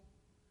on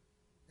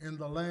in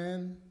the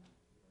land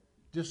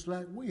just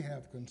like we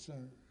have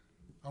concern,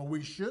 or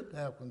we should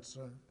have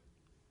concern.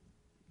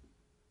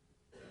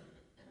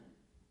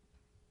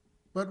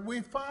 But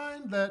we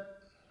find that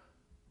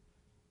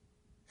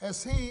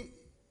as he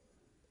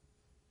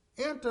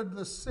entered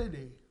the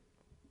city,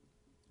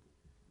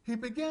 he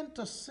began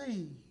to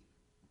see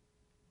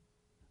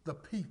the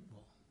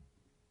people.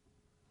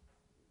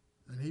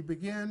 And he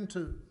began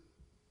to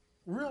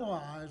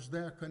realize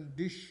their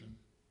condition.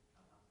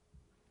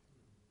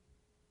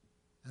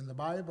 And the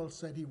Bible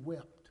said he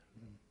wept.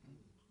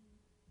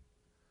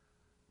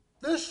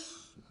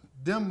 This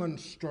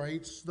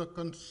demonstrates the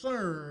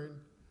concern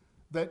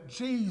that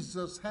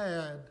Jesus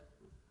had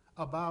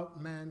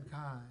about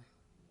mankind.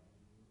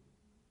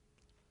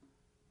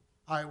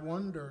 I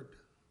wondered,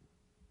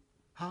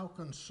 how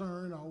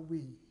concerned are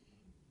we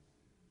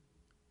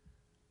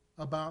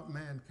about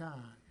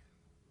mankind?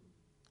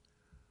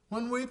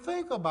 When we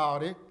think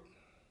about it,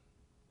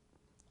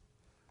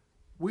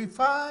 we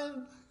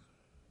find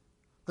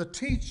the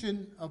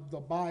teaching of the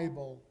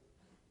Bible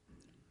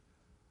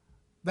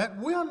that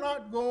we're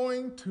not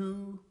going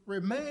to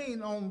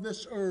remain on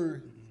this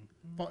earth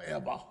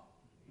forever.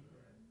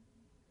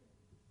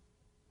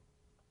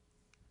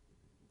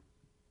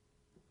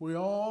 We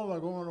all are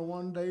going to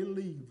one day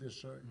leave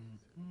this earth.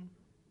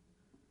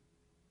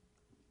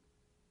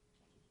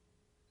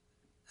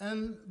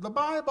 And the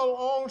Bible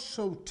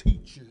also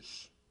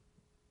teaches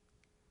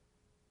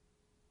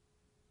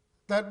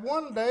that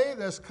one day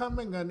there's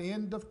coming an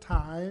end of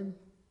time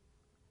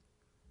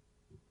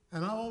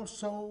and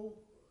also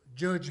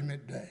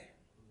Judgment Day.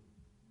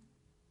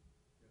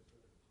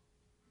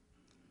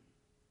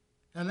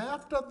 And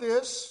after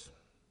this,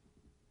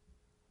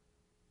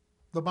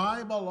 the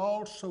Bible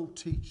also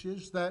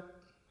teaches that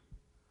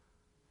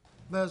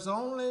there's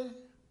only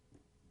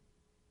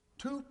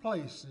two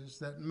places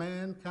that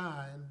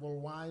mankind will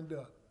wind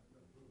up.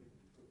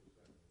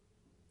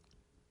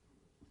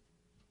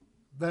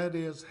 that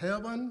is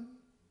heaven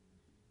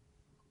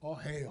or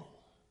hell.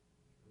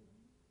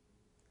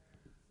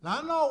 Now,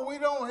 I know we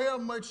don't hear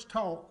much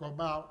talk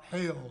about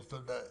hell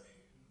today.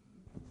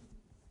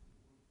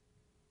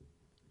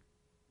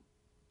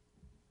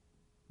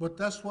 But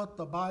that's what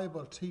the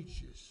Bible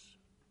teaches.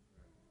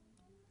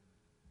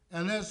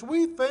 And as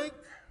we think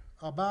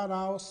about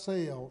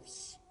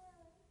ourselves,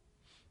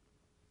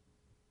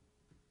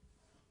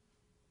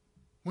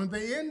 when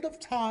the end of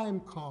time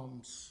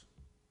comes,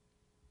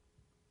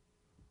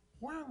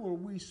 where will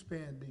we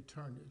spend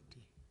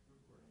eternity?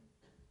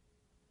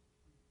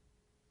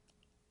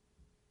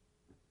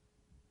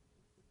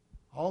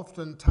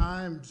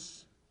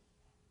 Oftentimes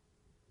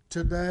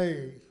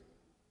today,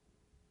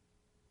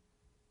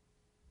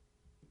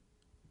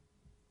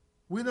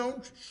 we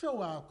don't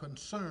show our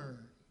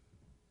concern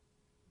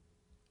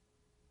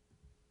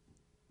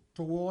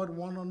toward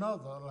one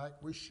another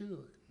like we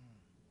should.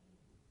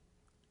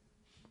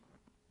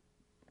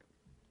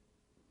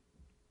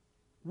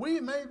 We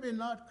may be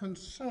not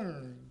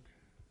concerned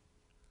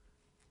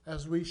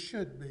as we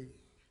should be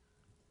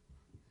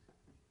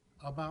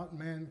about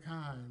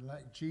mankind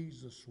like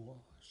Jesus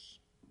was.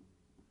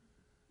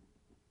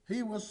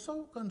 He was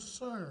so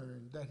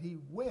concerned that he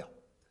wept.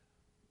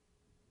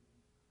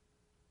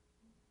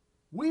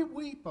 We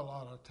weep a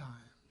lot of times.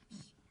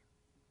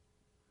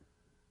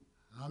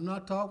 I'm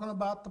not talking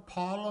about the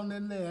pollen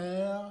in the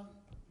air.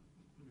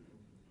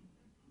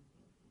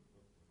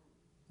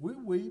 We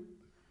weep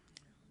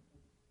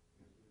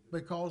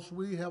because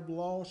we have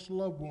lost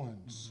loved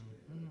ones.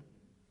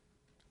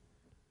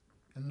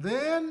 And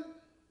then,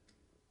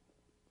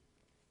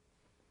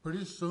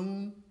 pretty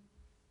soon,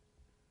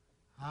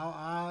 our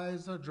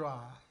eyes are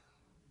dry.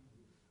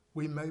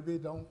 We maybe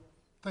don't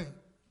think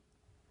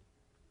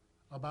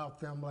about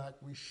them like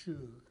we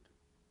should.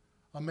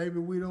 Or maybe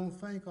we don't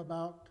think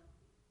about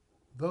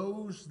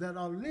those that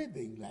are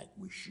living like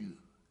we should.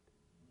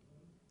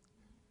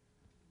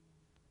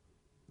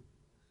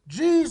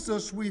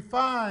 Jesus, we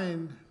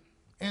find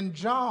in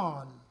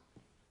John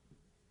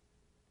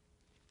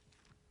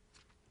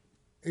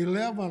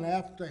 11,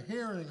 after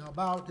hearing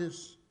about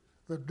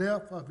the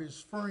death of his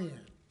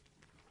friend,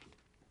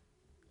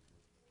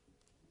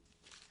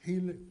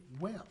 he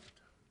wept.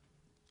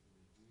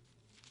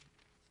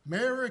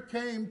 Mary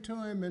came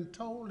to him and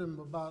told him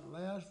about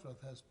Lazarus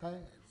has passed.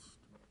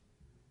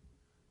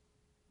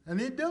 And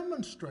he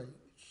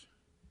demonstrates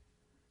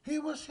he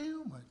was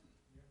human.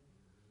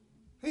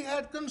 He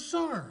had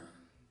concern.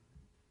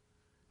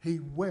 He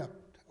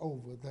wept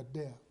over the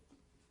death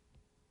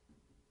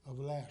of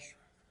Lazarus.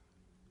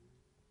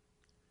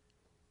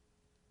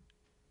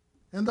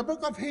 In the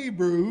book of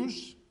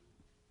Hebrews,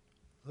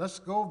 let's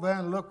go there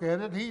and look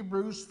at it.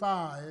 Hebrews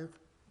 5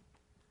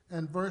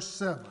 and verse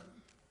 7.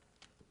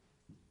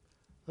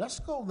 Let's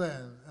go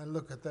there and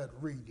look at that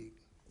reading.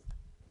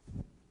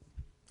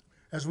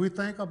 As we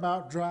think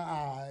about dry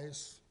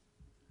eyes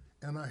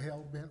in a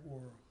hell-bent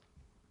world.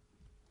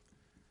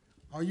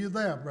 Are you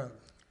there, brother?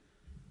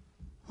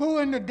 Who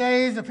in the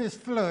days of his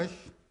flesh,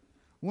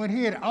 when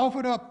he had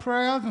offered up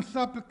prayers and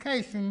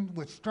supplications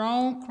with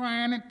strong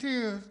crying and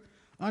tears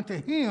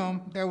unto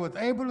him that was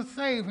able to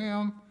save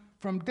him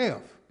from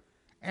death,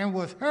 and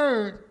was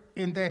heard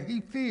in that he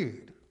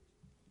feared.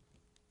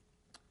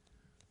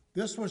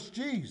 This was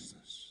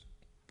Jesus.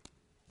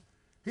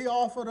 He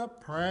offered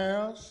up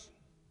prayers,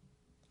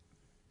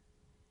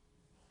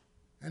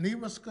 and he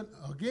was,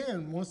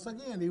 once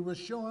again, he was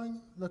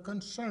showing the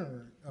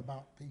concern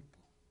about people.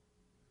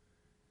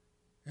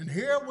 And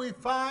here we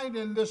find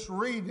in this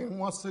reading,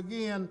 once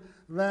again,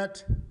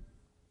 that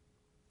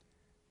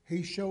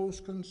he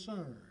shows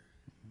concern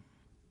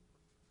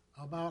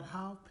about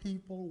how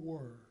people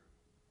were,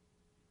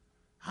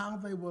 how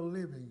they were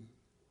living,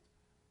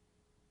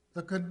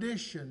 the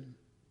condition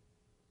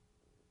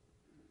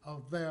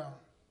of their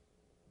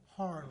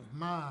heart,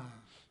 mind,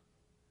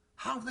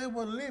 how they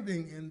were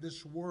living in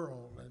this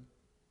world.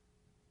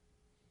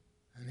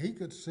 And he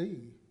could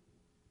see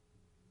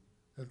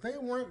that they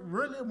weren't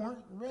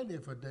ready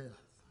for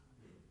death.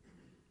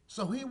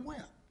 So he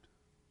wept.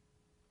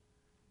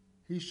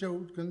 He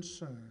showed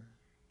concern.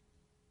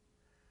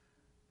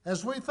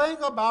 As we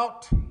think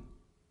about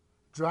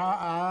dry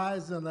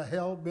eyes in a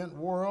hell-bent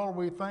world,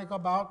 we think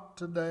about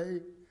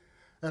today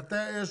that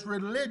there is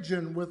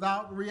religion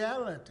without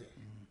reality.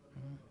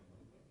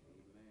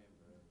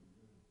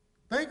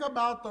 Think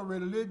about the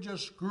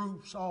religious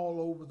groups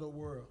all over the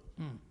world.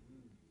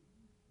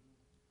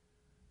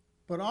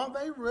 But are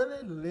they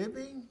really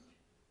living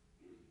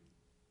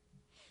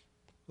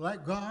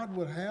like God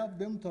would have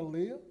them to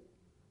live?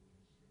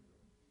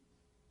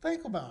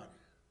 Think about it.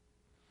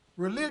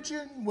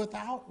 Religion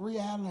without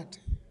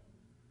reality.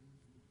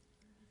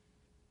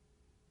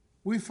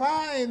 We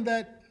find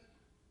that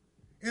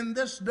in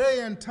this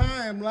day and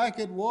time, like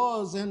it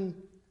was in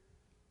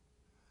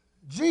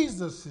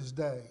Jesus'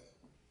 day,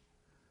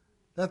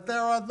 that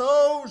there are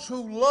those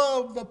who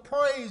love the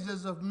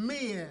praises of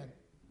men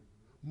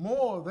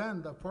more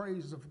than the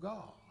praise of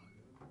God.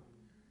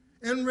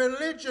 In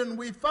religion,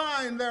 we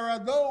find there are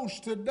those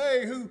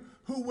today who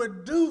who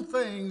would do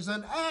things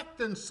and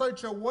act in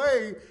such a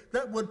way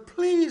that would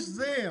please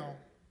them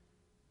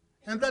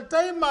and that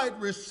they might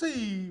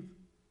receive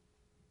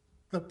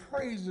the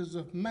praises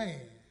of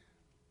man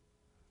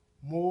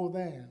more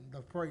than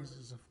the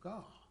praises of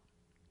God.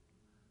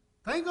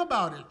 Think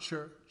about it,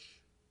 church.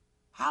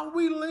 How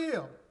we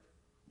live,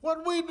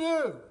 what we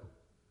do,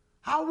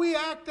 how we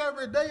act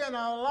every day in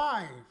our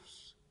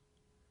lives.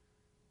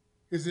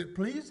 Is it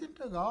pleasing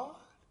to God?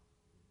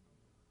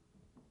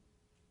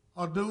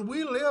 Or do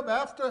we live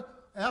after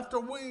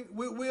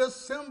we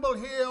assemble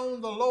here on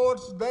the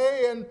Lord's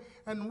day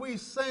and we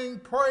sing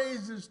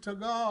praises to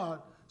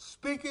God,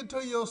 speaking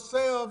to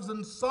yourselves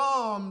in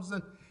psalms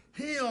and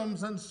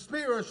hymns and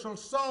spiritual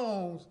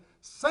songs,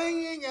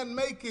 singing and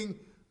making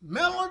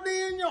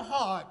melody in your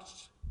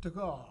hearts to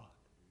God?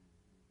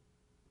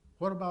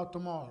 What about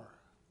tomorrow?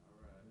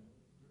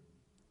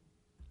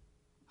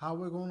 How are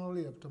we going to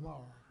live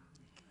tomorrow?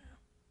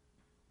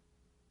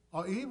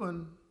 Or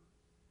even,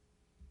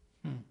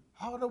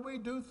 how do we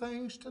do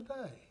things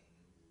today?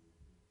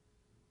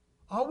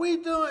 Are we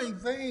doing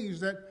things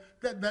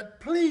that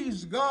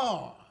please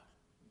God?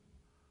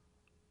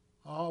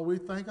 Or are we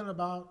thinking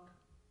about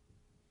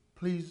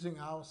pleasing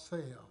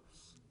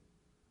ourselves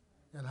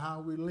and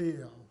how we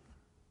live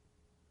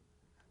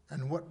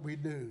and what we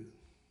do?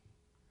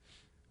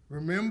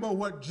 Remember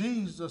what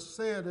Jesus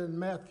said in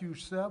Matthew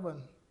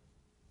 7,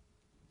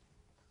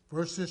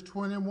 verses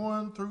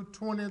 21 through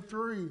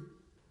 23.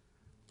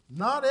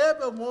 Not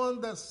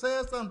everyone that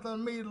says unto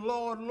me,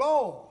 Lord,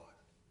 Lord,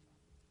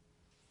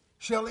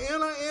 shall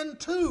enter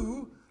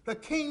into the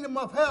kingdom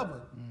of heaven.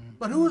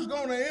 But who's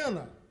going to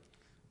enter?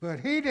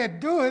 But he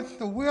that doeth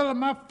the will of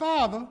my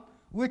Father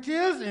which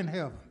is in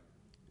heaven.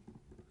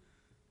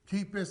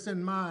 Keep this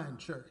in mind,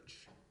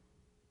 church.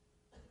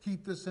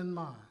 Keep this in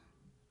mind.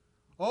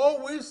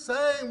 Oh, we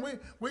sing,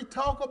 we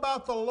talk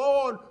about the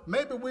Lord.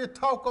 Maybe we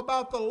talk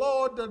about the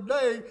Lord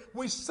today.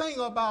 We sing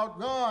about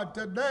God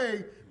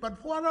today.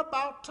 But what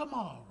about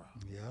tomorrow?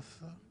 Yes,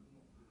 sir.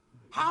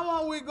 How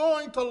are we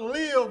going to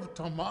live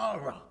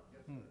tomorrow?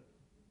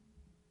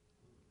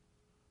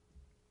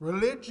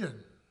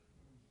 Religion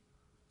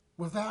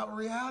without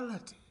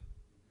reality.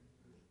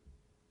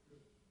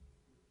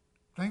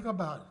 Think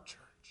about it,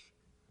 church.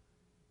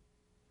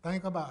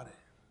 Think about it.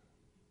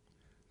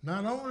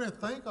 Not only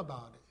think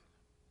about it,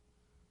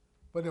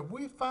 but if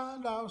we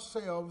find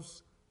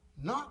ourselves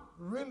not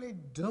really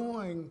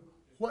doing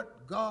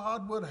what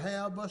God would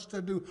have us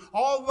to do,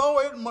 although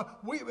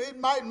it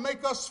might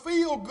make us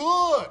feel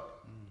good,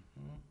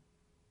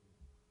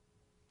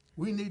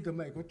 we need to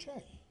make a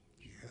change.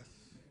 Yes.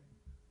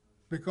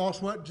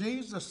 Because what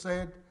Jesus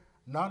said,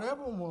 not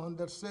everyone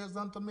that says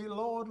unto me,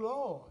 Lord,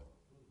 Lord,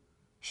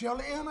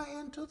 shall enter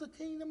into the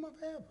kingdom of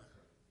heaven.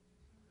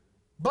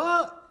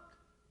 But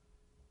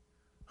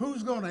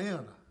who's going to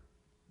enter?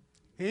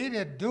 He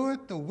that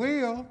doeth the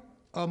will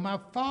of my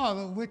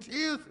Father which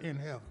is in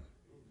heaven.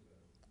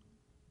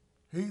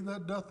 He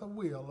that doth the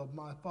will of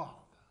my Father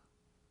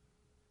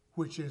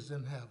which is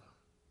in heaven.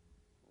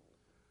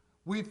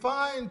 We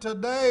find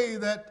today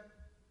that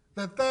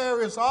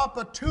there is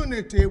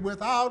opportunity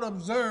without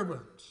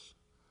observance.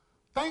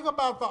 Think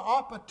about the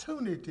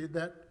opportunity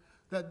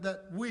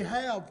that we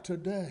have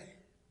today.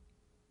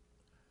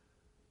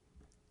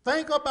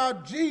 Think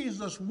about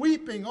Jesus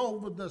weeping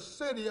over the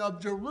city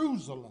of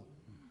Jerusalem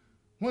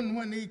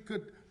when he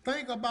could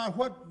think about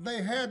what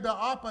they had the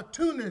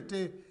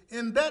opportunity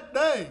in that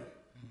day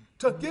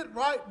to get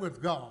right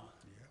with God.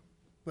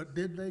 But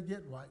did they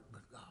get right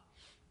with God?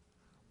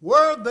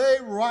 Were they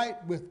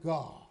right with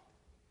God?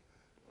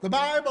 The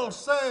Bible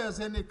says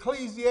in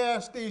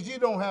Ecclesiastes, you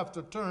don't have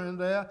to turn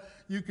there.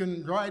 You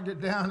can write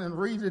it down and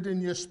read it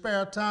in your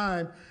spare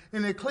time.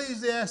 In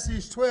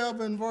Ecclesiastes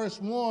 12 and verse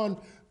 1,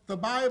 the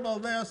Bible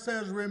there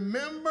says,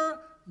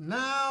 remember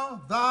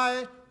now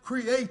thy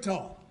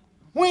Creator.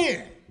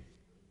 When?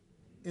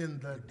 In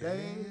the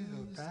days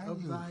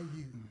of thy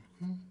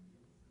youth.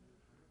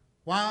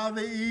 While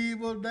the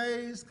evil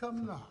days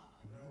come not,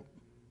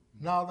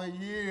 now the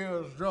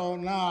years draw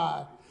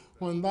nigh,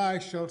 when thou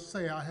shalt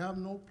say, I have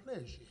no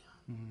pleasure.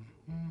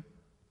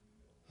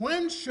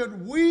 When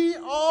should we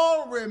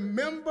all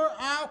remember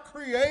our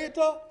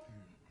Creator?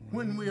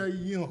 When we are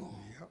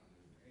young.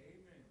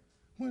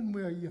 When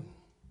we are young.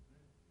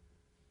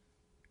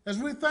 As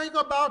we think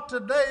about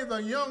today,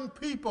 the young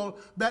people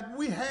that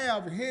we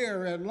have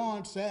here at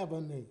Lawrence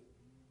Avenue,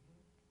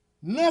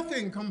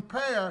 nothing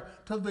compared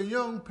to the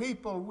young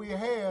people we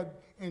had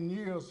in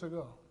years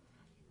ago.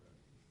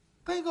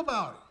 Think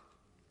about it.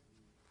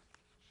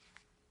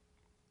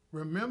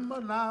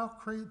 Remember now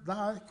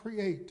thy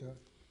Creator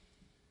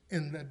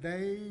in the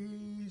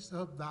days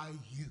of thy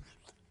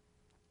youth.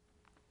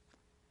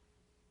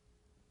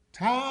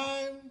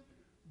 Time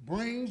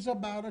brings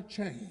about a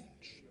change.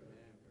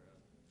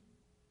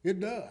 It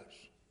does.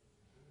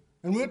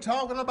 And we're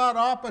talking about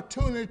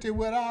opportunity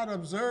without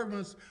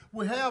observance.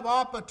 We have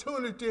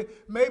opportunity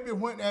maybe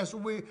when as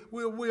we're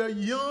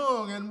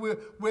young and we're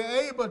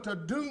able to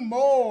do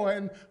more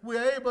and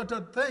we're able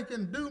to think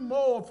and do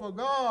more for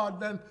God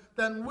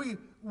than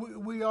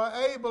we are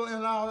able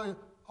in our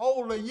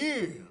older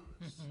years.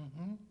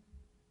 Mm-hmm.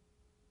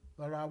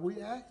 But are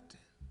we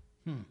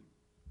acting?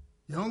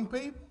 Young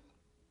people,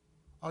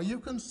 are you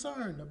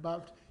concerned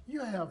about,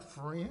 you have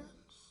friends?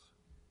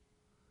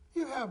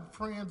 You have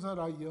friends that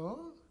are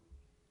young.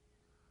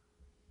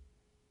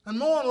 And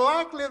more than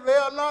likely, they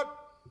are not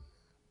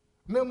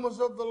members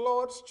of the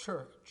Lord's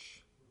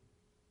church.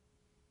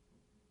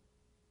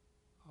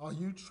 Are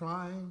you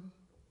trying?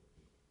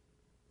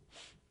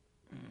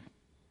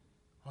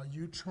 Are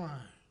you trying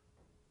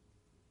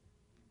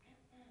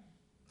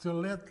to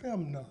let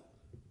them know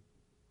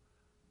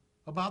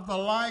about the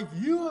life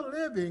you are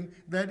living,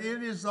 that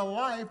it is a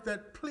life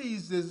that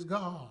pleases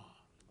God?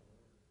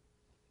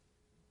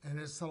 And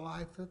it's a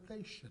life that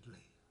they should live.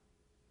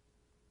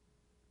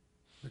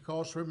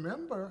 Because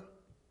remember,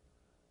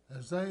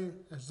 as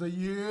the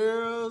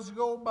years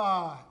go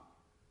by,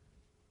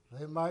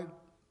 they might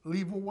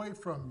leave away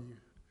from you,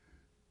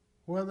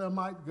 where they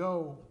might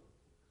go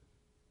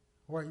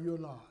where you're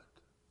not.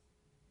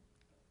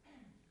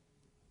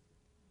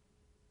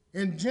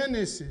 In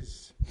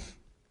Genesis,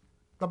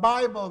 the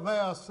Bible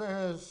there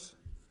says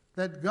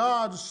that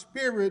God's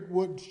Spirit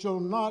shall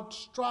not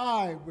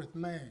strive with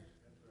man.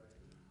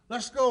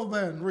 Let's go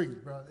there and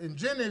read, brother. In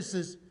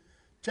Genesis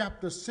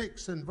chapter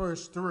 6 and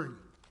verse 3.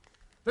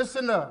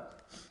 Listen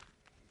up.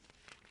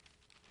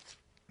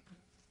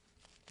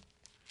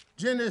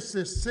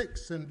 Genesis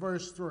 6 and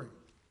verse 3.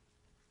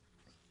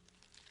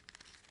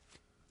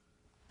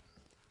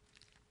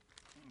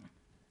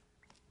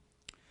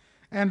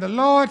 And the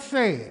Lord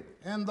said,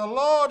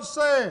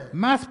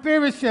 My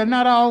spirit shall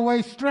not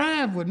always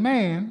strive with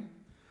man,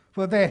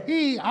 for that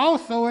he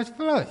also is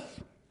flesh.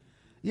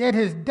 Yet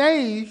his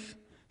days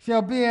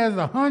shall be as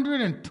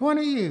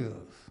 120 years.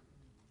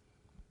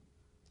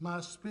 My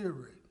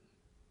spirit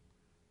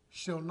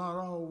shall not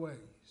always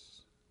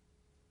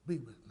be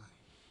with me.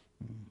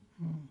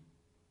 Mm-hmm.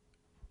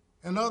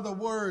 In other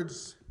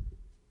words,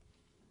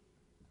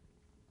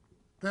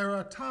 there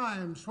are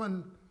times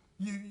when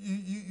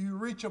you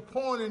reach a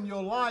point in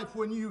your life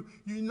when you're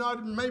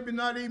maybe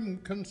not even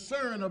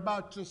concerned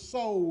about your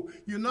soul.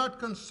 You're not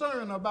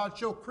concerned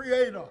about your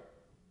Creator.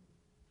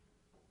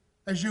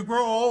 As you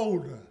grow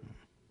older,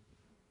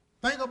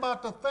 think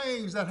about the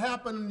things that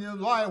happen in your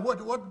life,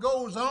 what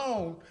goes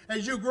on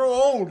as you grow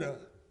older.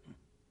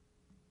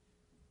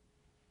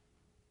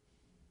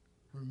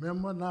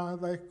 Remember now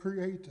thy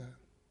Creator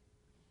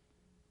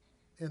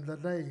in the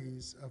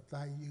days of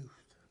thy youth.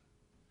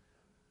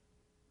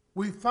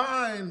 We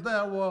find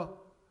there were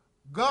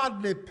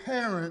godly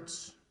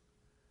parents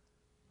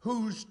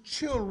whose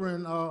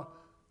children or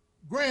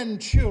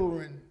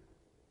grandchildren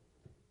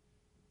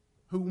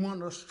who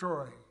went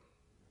astray.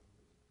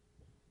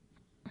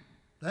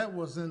 That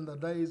was in the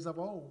days of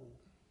old.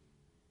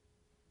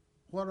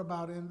 What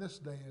about in this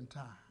day and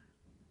time?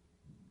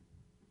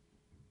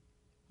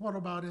 What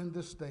about in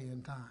this day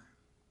and time?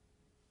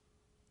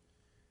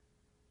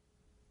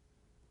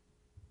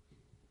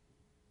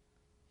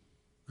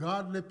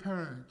 Godly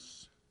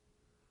parents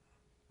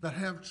that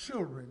have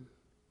children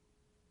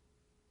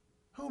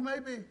who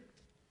maybe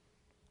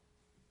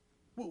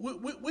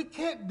we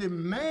can't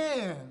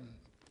demand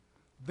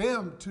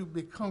them to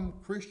become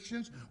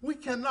Christians. We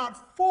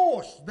cannot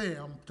force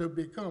them to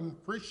become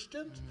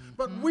Christians,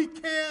 but we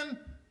can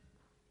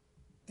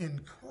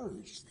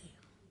encourage them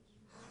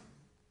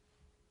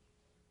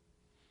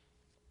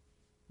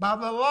by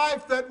the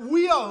life that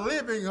we are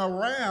living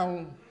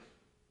around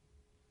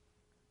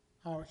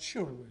our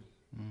children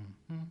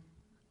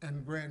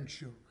and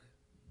grandchildren.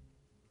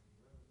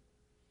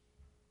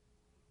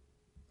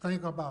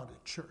 Think about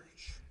it,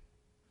 church.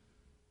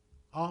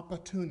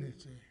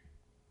 Opportunity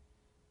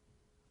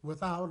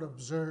without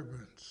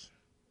observance.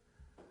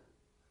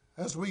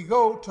 As we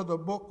go to the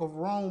book of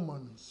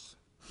Romans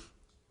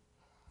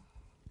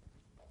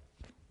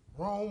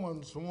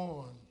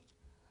 1.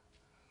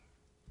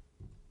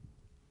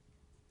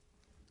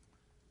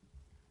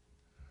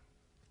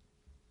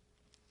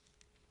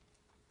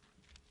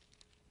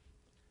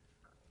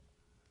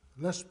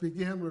 Let's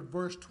begin with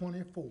verse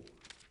 24.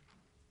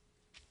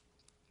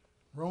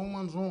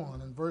 Romans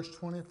 1 and verse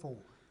 24.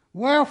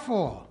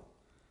 Wherefore,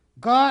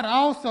 God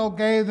also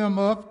gave them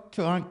up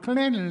to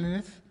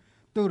uncleanness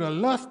through the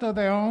lust of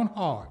their own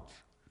hearts.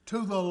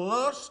 To the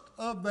lust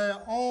of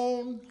their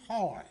own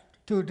heart.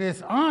 To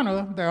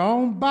dishonor their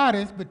own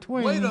bodies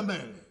between... Wait a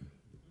minute.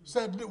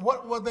 Said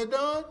what were they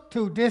done?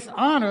 To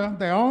dishonor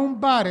their own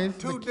bodies...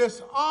 To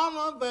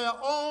dishonor their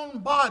own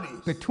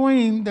bodies.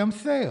 Between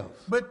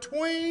themselves.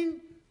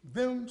 Between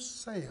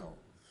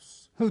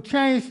themselves. Who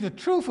changed the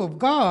truth of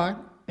God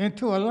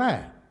into a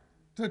lie.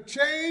 To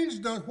change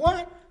the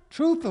what?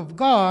 Truth of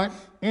God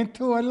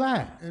into a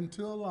lie.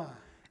 Into a lie.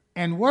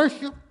 And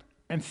worshiped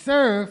and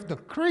served the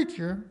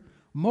creature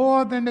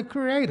more than the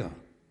Creator,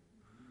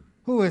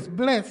 who is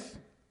blessed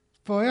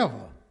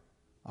forever.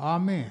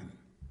 Amen.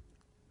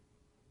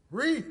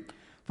 Read.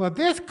 For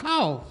this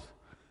cause,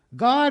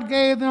 God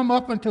gave them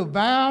up unto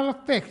vile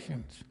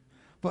affections,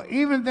 for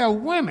even their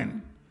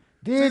women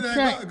did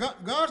change.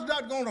 God's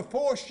not going to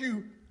force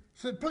you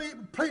to plead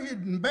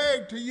and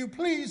beg to you,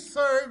 please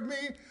serve me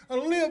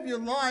and live your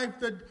life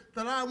that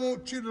I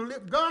want you to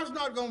live. God's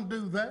not going to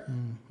do that.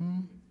 Mm-hmm.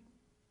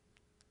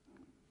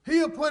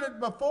 He'll put it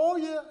before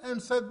you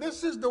and said,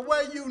 this is the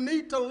way you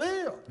need to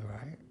live.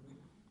 Right.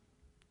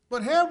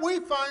 But here we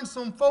find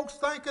some folks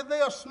thinking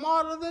they are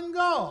smarter than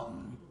God.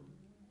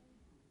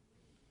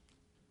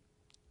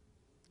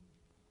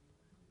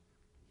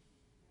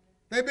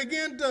 They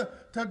begin to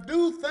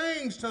do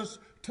things to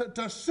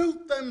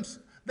suit themselves,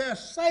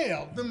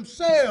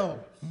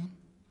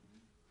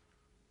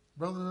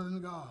 rather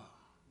than God.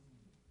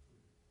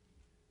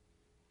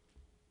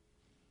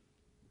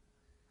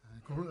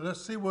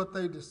 Let's see what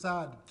they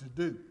decided to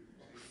do.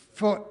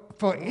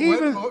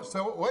 Even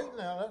wait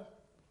now.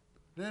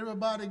 Did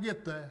everybody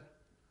get there?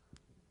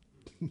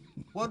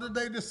 What did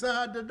they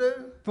decide to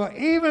do? For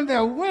even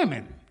their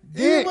women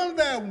did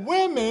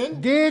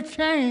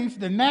change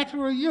the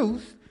natural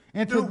use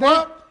into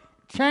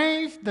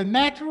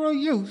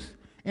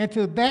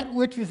that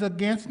which is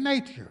against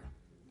nature.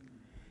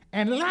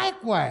 And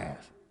likewise,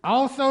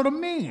 also the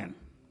men,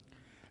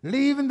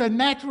 leaving the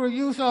natural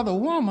use of the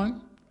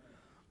woman,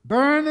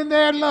 burning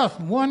their lust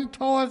one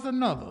towards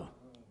another,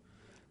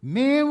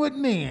 men with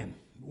men,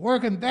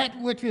 working that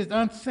which is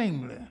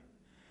unseemly,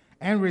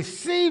 and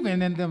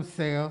receiving in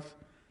themselves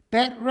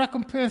that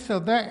recompense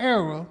of their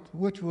error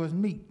which was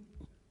meet.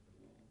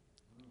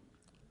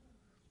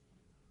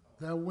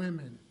 They're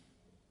women.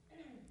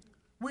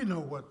 We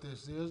know what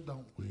this is,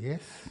 don't we?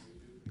 Yes.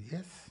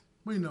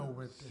 We know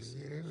what this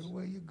is.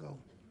 Everywhere you go.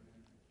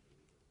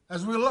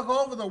 As we look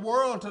over the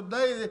world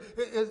today,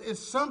 it's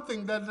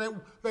something that they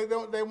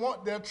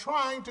want. They're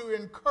trying to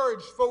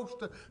encourage folks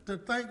to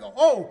think,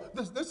 oh,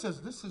 this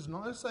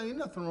ain't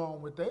nothing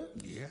wrong with that.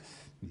 Yes.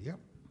 Yep.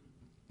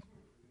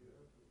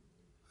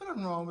 There's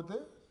nothing wrong with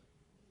that.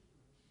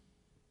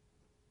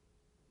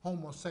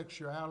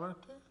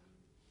 Homosexuality.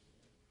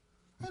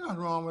 Ain't nothing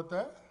wrong with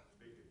that.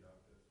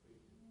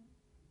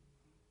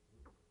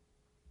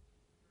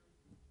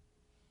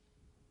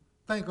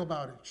 Think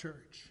about it,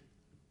 church.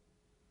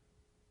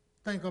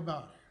 Think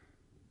about it.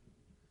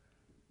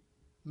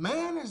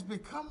 Man is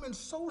becoming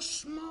so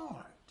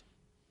smart.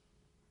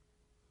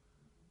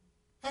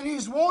 And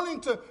he's wanting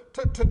to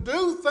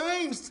do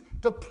things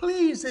to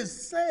please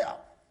himself.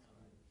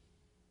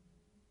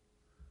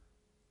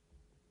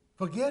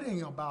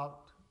 Forgetting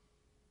about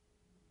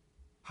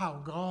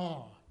how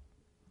God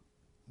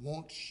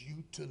wants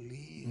you to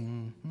live.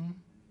 Mm-hmm.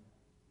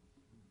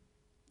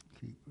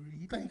 Keep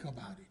reading. Think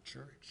about it,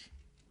 church.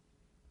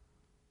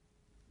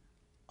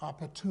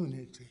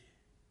 Opportunity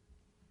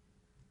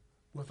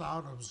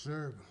without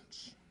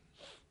observance.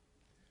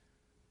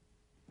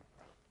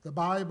 The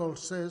Bible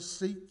says,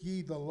 seek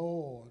ye the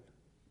Lord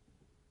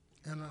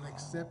in an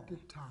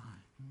accepted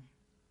time.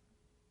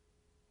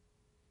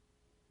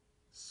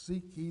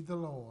 Seek ye the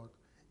Lord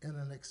in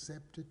an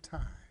accepted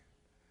time.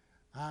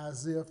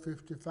 Isaiah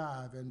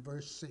 55 and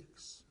verse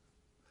 6.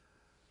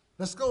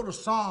 Let's go to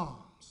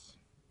Psalms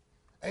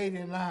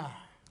 89.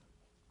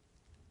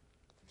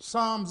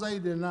 Psalms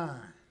 89.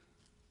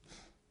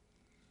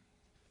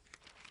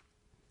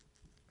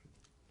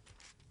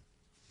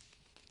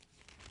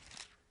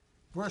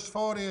 Verse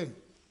 48.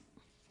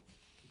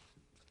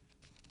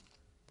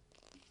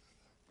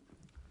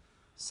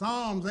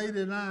 Psalms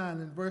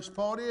 89 and verse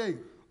 48.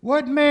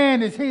 What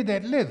man is he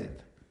that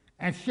liveth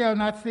and shall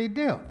not see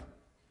death?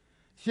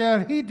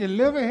 Shall he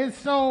deliver his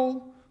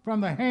soul from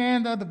the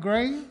hand of the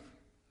grave?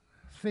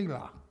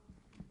 Selah.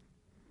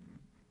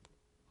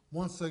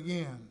 Once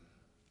again,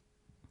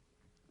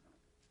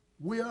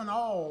 we're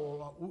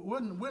not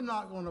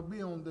going to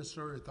be on this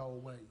earth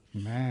always.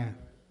 Man,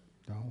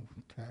 don't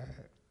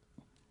tire.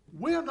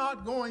 We're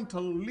not going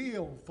to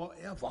live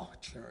forever,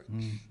 church.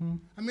 Mm-hmm.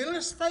 I mean,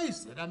 let's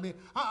face it. I mean,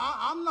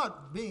 I'm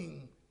not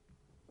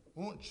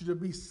want you to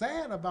be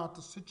sad about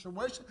the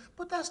situation,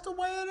 but that's the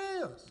way it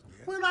is.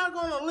 Yeah. We're not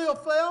going to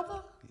live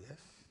forever. Yes.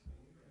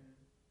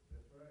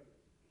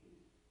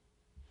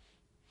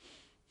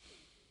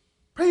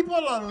 People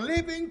are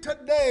living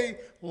today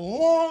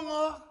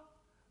longer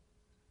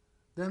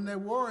than they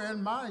were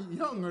in my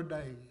younger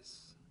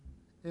days,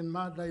 in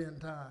my day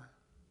and time.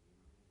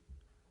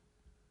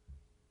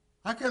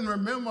 I can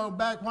remember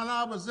back when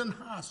I was in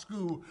high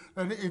school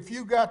that if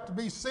you got to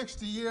be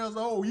 60 years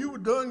old, you were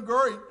doing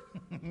great.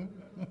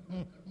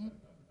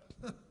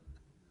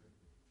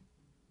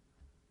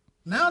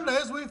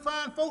 Nowadays, we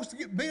find folks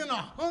being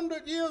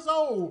 100 years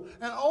old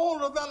and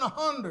older than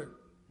 100.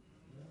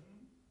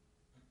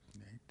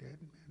 Ain't that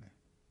many.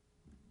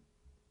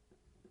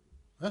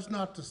 That's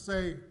not to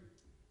say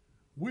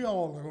we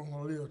all are going to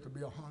live to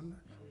be 100.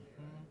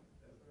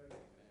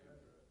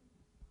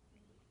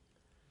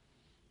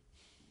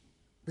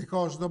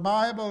 Because the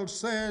Bible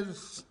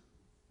says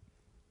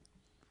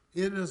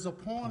it is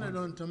appointed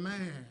unto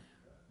man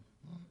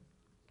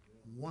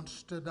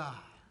wants to die.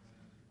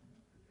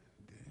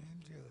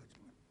 Then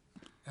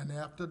judgment. And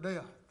after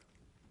death,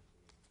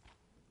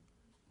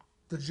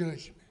 the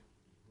judgment.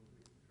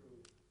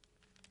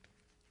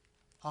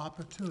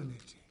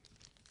 Opportunity.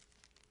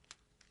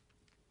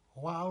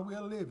 While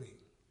we're living,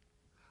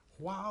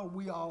 while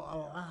we are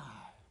alive.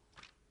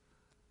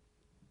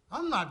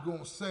 I'm not going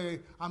to say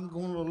I'm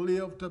going to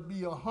live to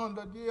be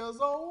 100 years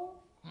old.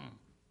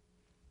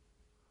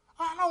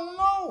 I don't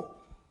know.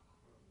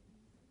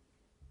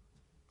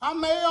 I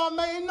may or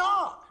may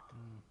not.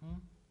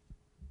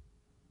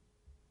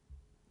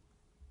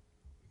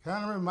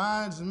 Kind of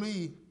reminds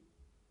me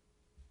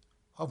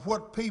of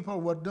what people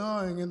were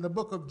doing in the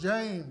book of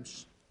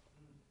James,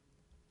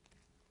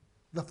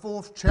 the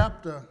 4th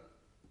chapter.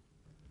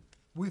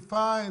 We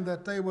find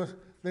that they were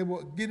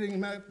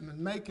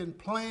making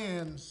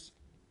plans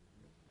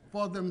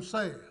for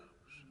themselves,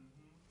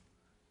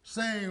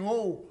 saying,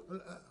 "Oh,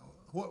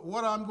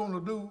 what I'm going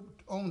to do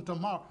on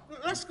tomorrow."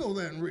 Let's go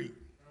there and read.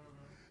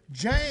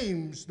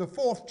 James, the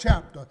 4th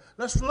chapter.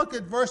 Let's look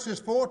at verses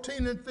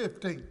 14 and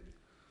 15.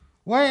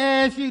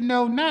 Whereas you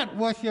know not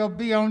what shall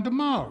be on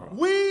tomorrow.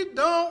 We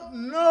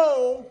don't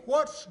know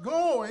what's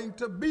going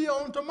to be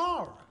on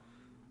tomorrow.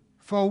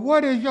 For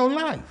what is your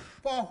life?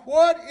 For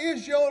what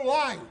is your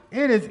life?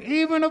 It is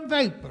even a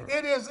vapor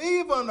It is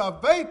even a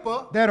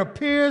vapor that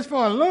appears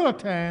for a little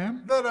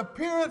time that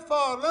appeareth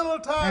for a little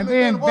time and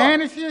then what?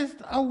 vanishes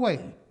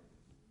away.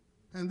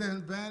 And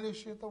then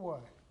vanisheth away.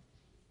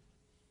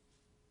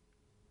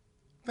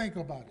 Think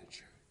about it,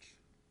 church.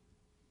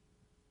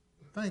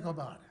 Think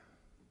about it.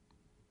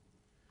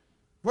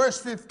 Verse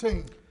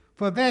 15.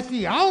 For that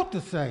ye ought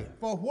to say,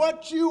 For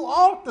what you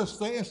ought to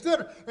say,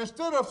 instead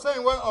of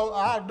saying, "Well, oh,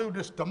 I'll do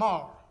this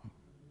tomorrow."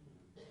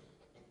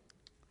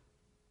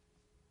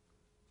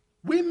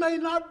 We may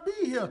not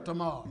be here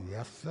tomorrow.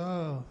 yes,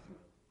 sir.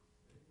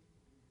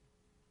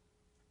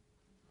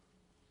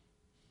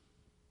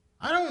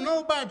 I don't know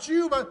about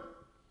you,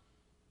 but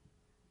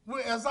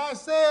as I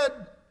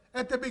said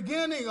at the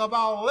beginning of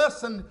our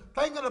lesson,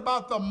 thinking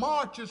about the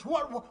marches,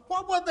 what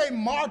were they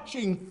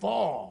marching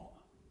for?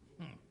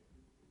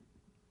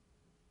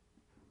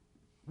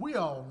 We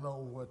all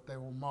know what they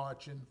were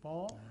marching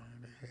for.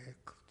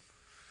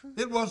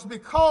 It was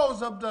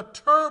because of the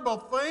terrible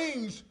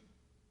things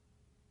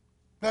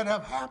that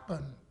have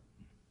happened.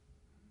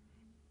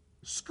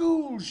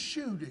 School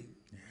shooting.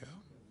 Yeah,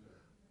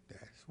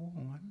 that's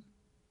one.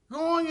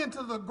 Going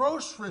into the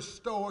grocery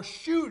store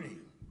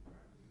shooting.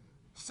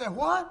 Say,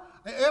 what?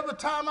 Every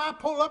time I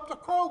pull up to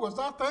Kroger's,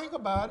 I think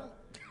about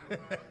it.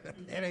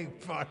 That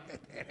ain't funny.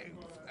 That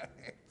ain't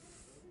funny.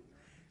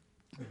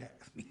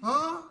 That's-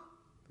 Huh?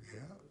 yeah.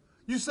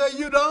 You say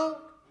you don't?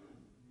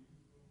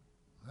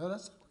 Well,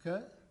 that's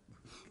okay.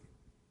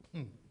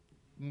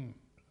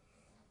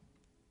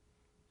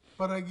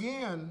 But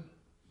again,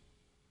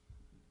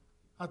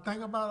 I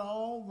think about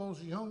all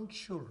those young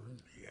children.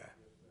 Yeah.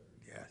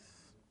 Yes.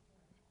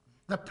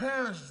 The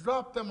parents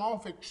dropped them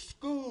off at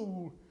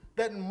school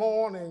that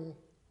morning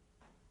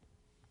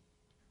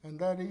and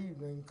that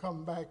evening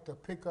come back to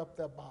pick up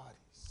their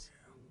bodies.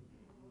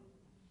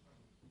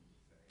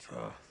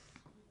 Tough.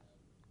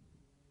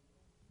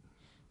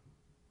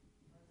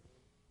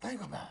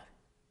 Think about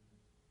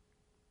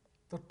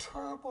it. The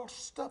terrible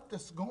stuff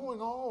that's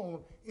going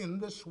on in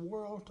this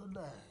world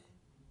today.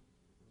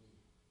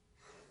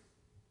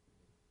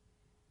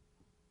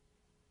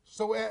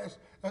 So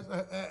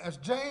as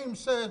James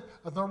said,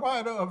 the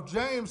writer of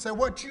James said,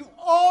 what you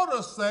ought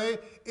to say,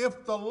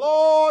 if the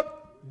Lord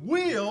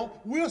will,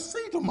 we'll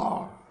see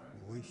tomorrow.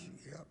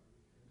 Yep.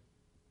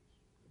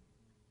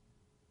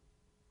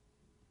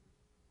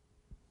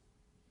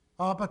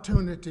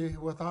 Opportunity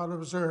without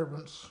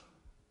observance.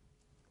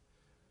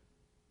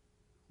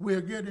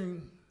 We're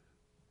getting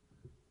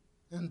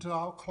into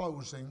our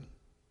closing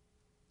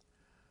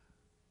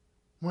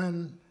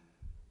when,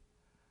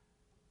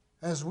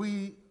 as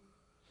we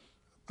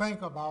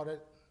think about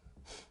it,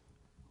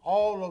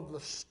 all of the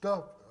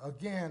stuff,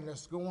 again,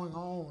 that's going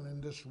on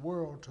in this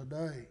world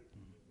today.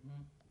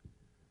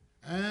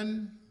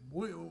 And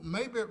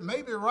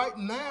maybe right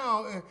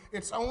now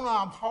it's on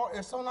our heart,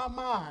 it's on our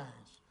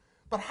minds.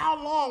 But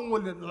how long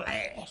will it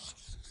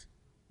last?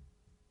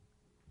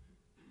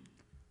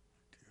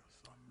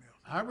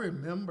 I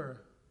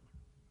remember,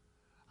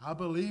 I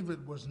believe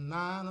it was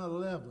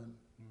 9/11,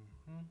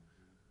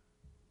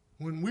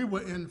 when we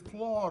were in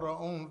Florida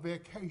on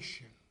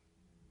vacation.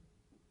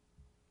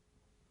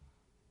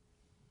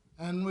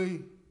 And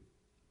we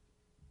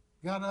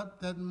got up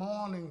that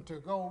morning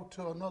to go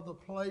to another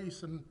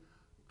place, and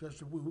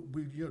just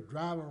we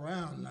drive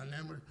around,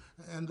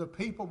 and the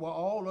people were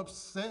all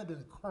upset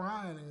and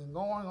crying and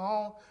going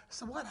on. I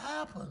said, what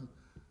happened?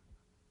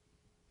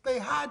 They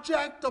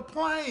hijacked the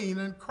plane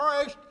and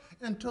crashed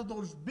into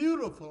those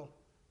beautiful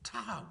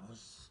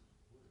towers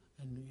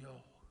in New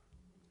York.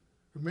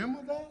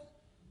 Remember that?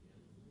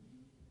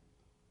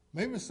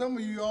 Maybe some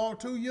of you are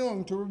too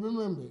young to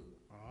remember it.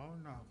 Oh,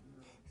 no.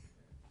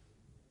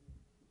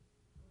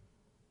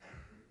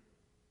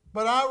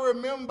 But I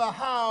remember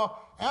how,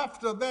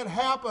 after that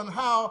happened,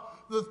 how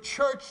the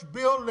church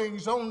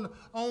buildings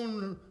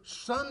on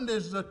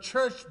Sundays, the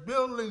church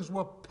buildings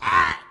were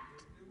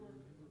packed.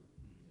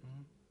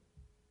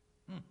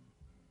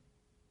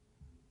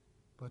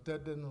 But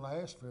that didn't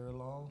last very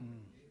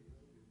long.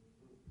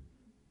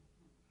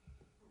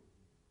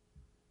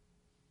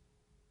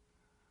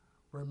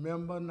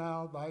 Remember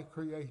now thy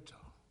Creator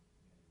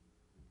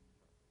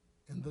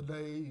in the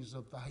days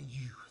of thy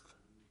youth.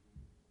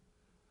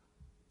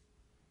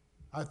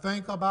 I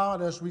think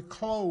about, as we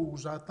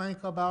close, I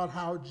think about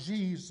how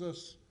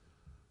Jesus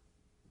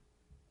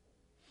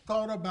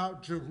thought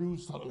about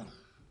Jerusalem.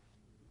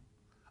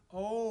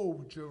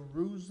 Oh,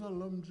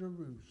 Jerusalem,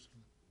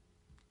 Jerusalem.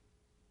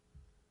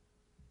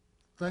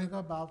 Think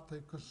about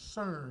the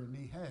concern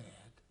he had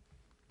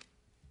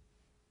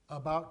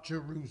about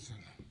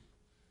Jerusalem.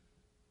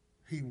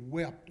 He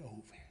wept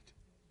over it.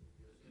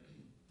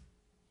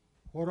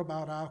 What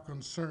about our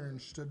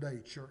concerns today,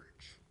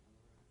 church?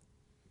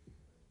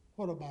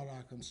 What about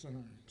our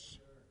concerns?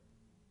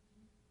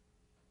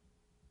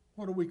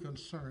 What are we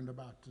concerned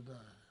about today?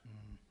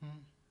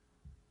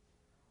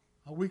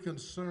 Are we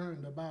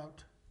concerned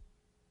about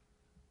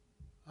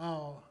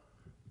our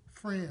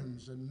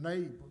friends and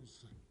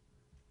neighbors,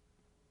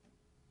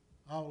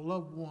 our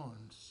loved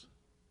ones?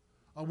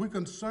 Are we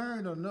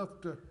concerned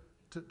enough to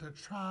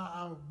try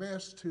our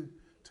best to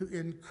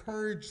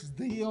encourage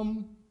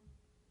them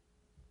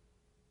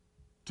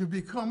to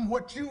become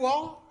what you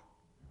are?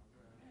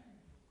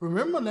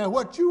 Remember now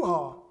what you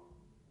are.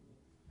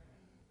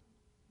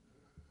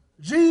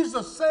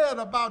 Jesus said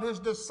about his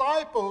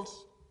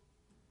disciples,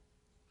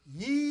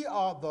 ye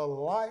are the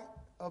light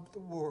of the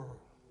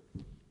world.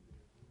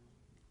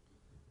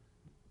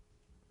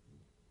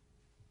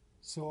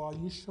 So are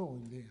you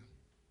showing them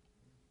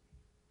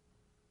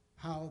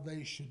how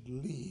they should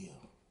live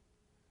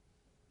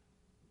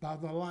by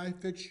the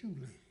life that you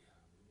live?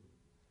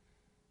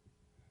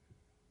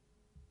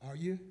 Are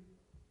you?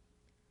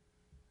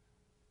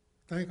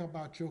 Think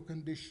about your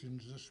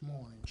conditions this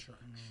morning, church.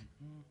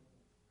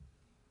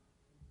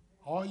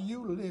 Are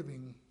you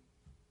living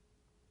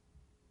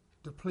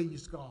to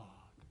please God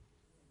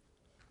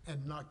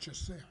and not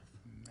yourself?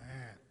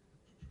 Man.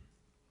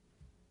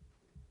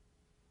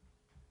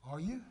 Are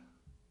you?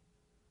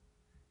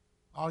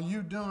 Are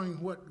you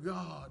doing what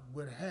God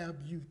would have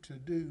you to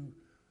do,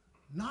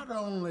 not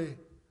only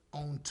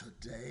on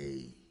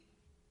today,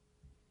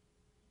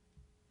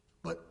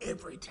 but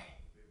every day?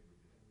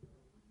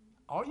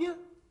 Are you?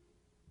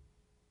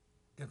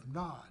 If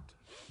not,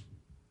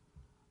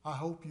 I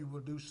hope you will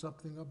do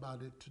something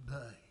about it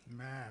today.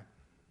 Man.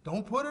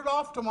 Don't put it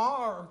off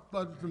tomorrow,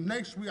 but the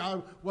next week,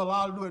 I'll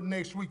do it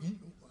next week.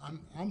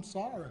 I'm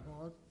sorry,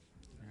 Lord.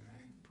 And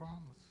I ain't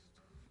promised.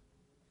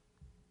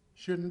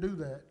 Shouldn't do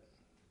that.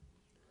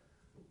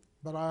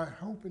 But I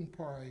hope and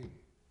pray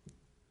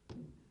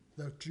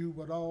that you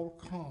would all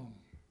come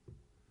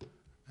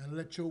and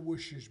let your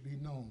wishes be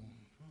known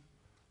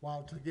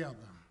while together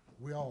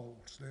we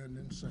all stand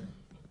and sing.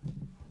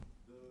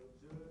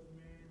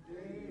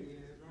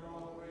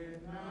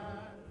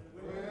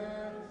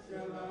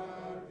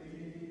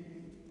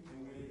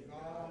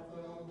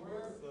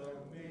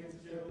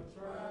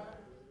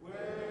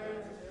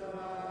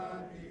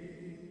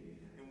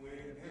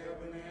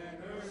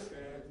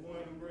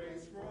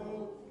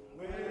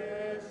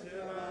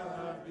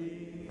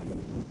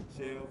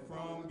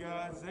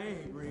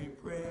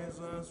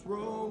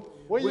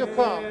 Where you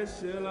come? Where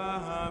shall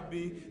I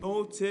be?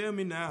 Oh, tell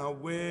me now,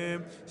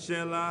 where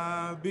shall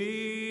I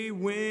be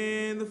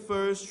when the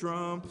first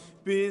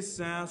trumpet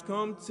sounds?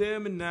 Come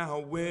tell me now,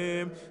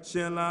 where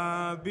shall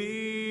I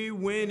be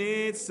when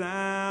it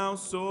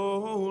sounds so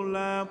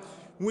loud?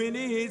 When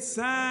it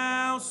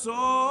sounds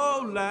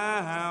so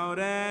loud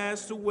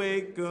as to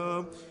wake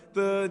up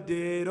the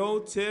dead. Oh,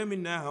 tell me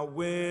now,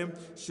 where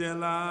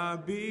shall I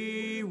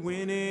be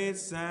when it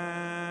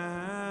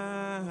sounds?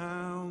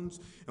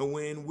 And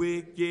when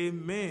wicked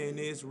men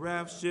his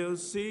wrath shall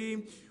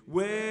see,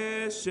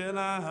 where shall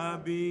I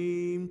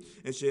be?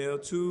 And shall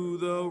to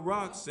the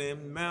rocks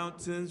and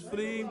mountains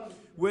flee,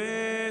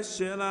 where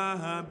shall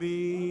I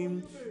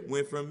be?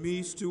 When from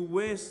east to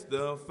west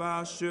the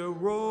fire shall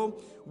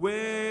roll,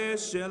 where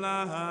shall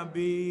I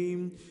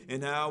be?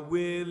 And how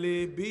will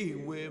it be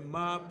with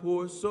my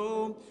poor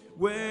soul?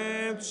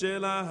 Where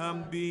shall I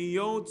be?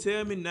 Oh,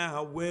 tell me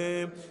now,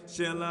 where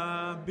shall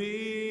I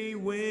be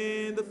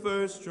when the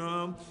first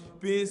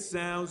trumpet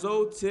sounds?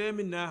 Oh, tell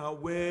me now,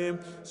 where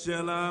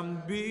shall I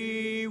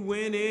be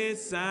when it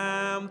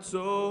sounds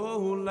so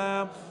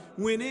loud?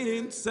 When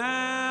it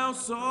sounds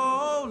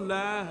so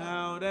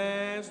loud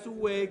as to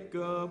wake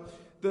up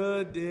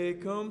the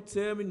dead. Come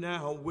tell me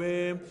now,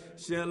 where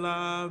shall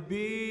I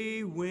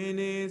be when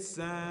it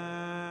sounds?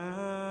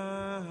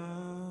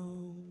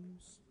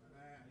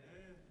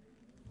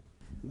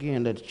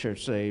 Again, let the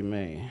church say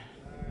amen.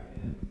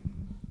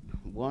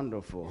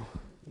 Wonderful,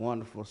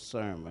 wonderful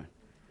sermon.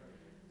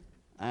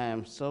 I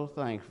am so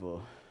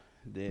thankful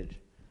that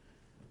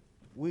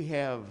we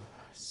have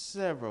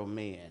several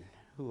men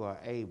who are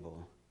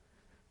able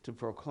to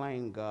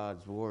proclaim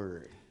God's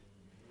word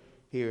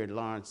here at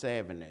Lawrence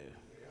Avenue.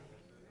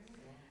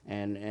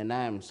 And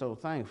I'm so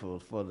thankful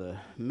for the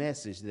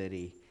message that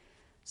he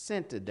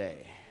sent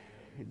today.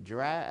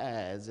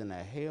 Dry eyes in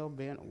a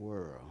hell-bent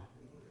world.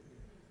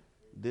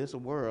 This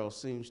world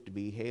seems to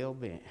be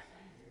hell-bent.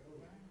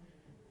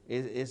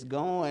 It's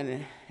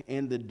going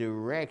in the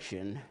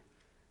direction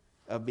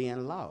of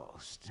being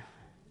lost.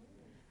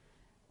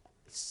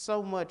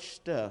 So much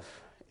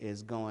stuff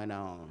is going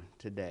on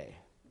today.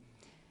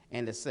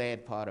 And the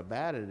sad part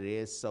about it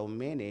is so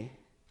many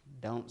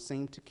don't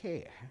seem to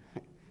care.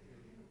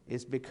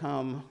 It's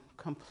become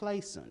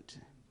complacent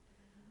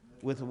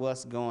with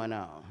what's going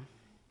on.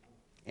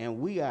 And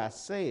we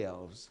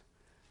ourselves,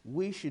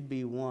 we should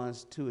be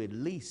ones to at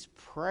least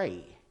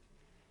pray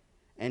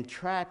and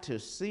try to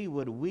see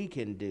what we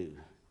can do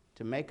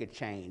to make a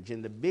change.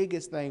 And the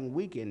biggest thing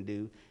we can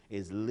do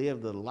is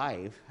live the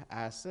life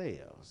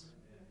ourselves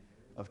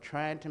of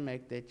trying to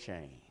make that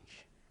change.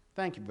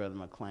 Thank you, Brother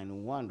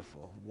McLean.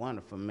 Wonderful,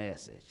 wonderful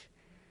message.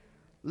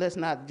 Let's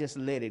not just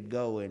let it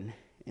go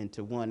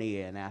into one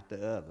ear and out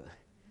the other.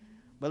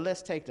 But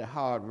let's take to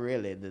heart,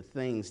 really, the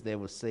things that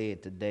were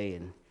said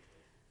today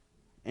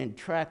and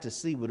try to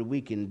see what we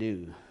can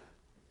do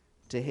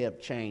to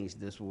help change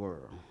this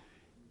world.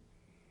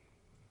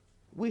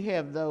 We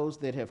have those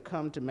that have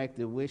come to make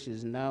their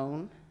wishes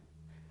known.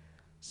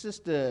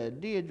 Sister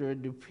Deirdre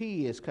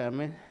Dupuy is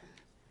coming.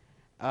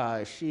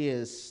 She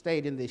is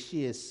stating that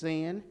she is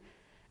sin,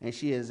 and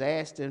she is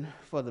asking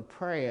for the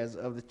prayers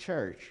of the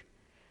church.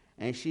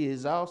 And she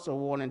is also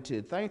wanting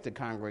to thank the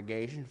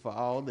congregation for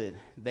all that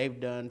they've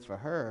done for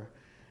her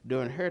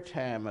during her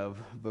time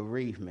of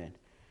bereavement.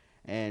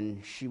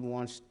 And she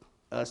wants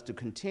us to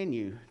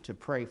continue to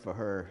pray for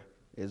her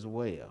as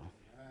well.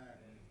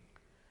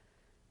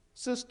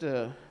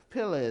 Sister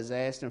Pilla is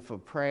asking for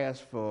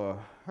prayers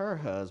for her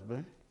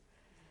husband.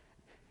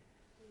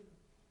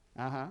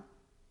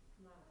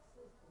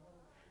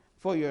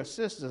 For your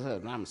sister's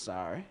husband, I'm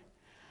sorry.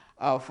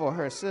 For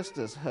her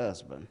sister's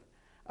husband,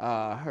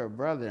 her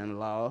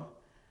brother-in-law,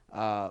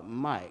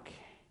 Mike.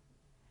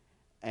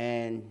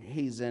 And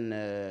he's in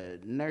a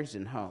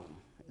nursing home,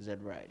 is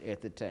that right,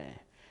 at the time?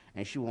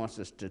 And she wants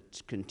us to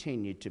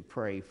continue to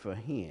pray for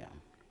him.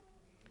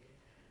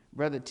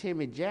 Brother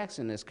Timmy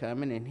Jackson is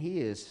coming, and he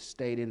is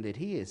stating that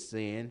he is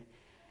sin,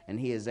 and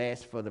he has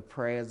asked for the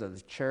prayers of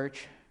the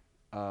church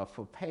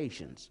for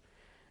patience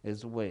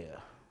as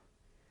well.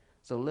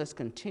 So let's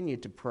continue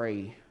to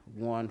pray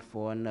one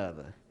for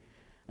another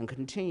and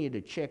continue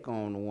to check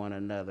on one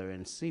another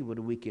and see what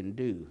we can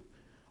do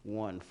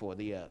one for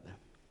the other.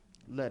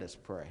 Let us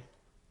pray.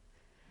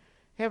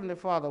 Heavenly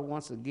Father,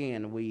 once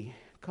again, we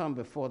come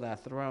before thy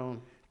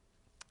throne.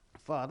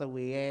 Father,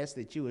 we ask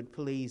that you would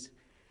please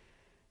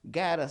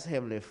guide us,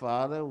 Heavenly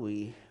Father.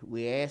 We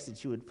ask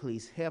that you would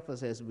please help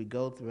us as we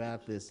go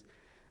throughout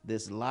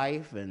this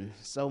life and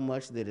so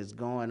much that is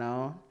going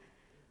on.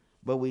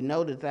 But we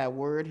know that thy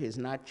word has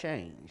not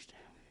changed.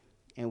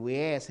 And we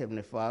ask,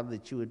 Heavenly Father,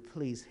 that you would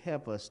please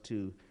help us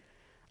to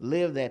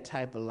live that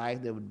type of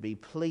life that would be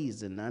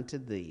pleasing unto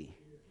thee.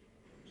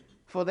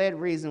 For that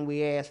reason,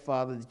 we ask,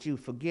 Father, that you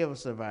forgive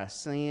us of our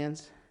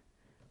sins.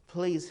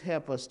 Please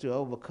help us to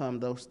overcome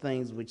those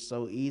things which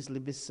so easily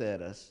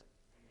beset us.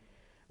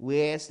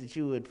 We ask that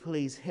you would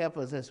please help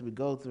us as we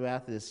go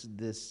throughout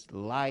this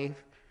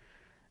life,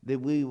 that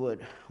we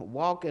would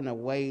walk in a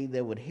way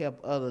that would help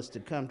others to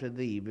come to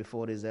thee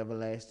before it is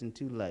everlasting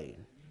too late.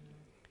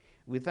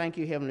 We thank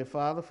you, Heavenly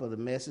Father, for the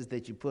message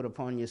that you put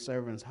upon your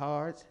servants'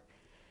 hearts.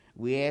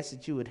 We ask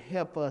that you would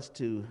help us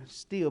to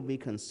still be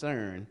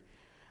concerned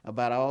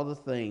about all the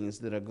things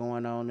that are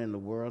going on in the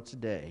world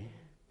today.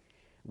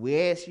 We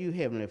ask you,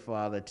 Heavenly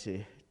Father,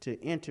 to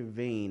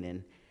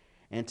intervene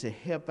and to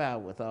help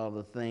out with all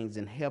the things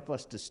and help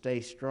us to stay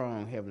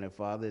strong, Heavenly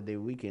Father,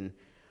 that we can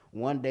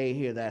one day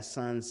hear thy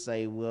Son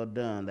say, well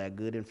done, thy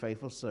good and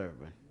faithful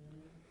servant.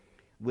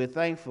 We're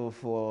thankful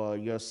for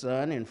your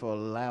Son and for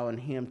allowing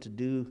him to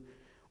do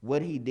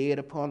what he did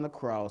upon the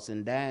cross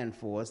and dying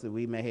for us that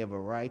we may have a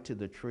right to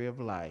the tree of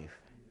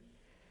life.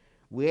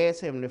 We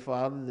ask, Heavenly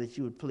Father, that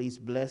you would please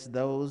bless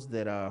those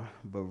that are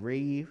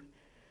bereaved,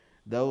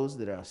 those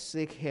that are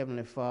sick,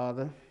 Heavenly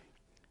Father,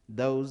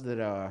 those that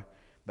are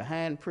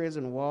behind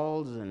prison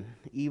walls and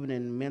even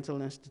in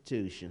mental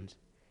institutions.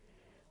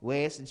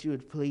 We ask that you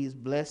would please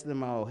bless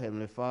them all,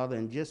 Heavenly Father,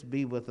 and just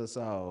be with us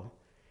all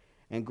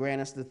and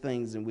grant us the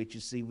things in which you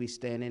see we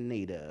stand in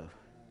need of.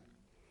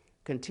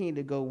 Continue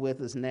to go with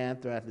us now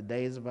throughout the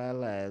days of our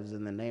lives.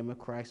 In the name of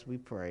Christ we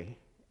pray.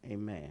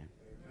 Amen.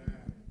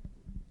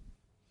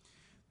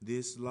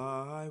 This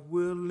life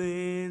will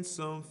end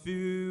some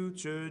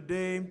future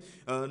day.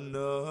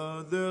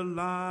 Another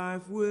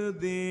life will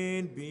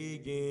then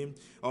begin.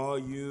 Are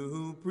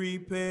you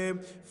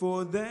prepared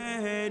for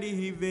that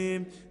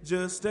event?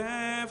 Just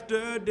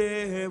after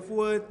death,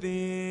 what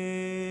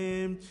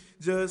then?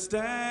 Just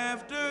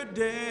after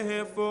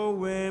death, for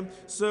when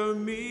serve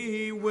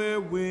me, where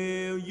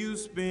will you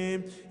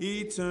spend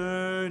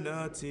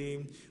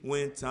eternity?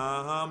 When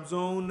times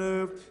on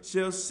earth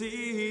shall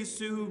cease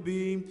to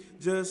be,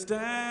 just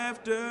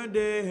after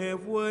death,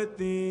 what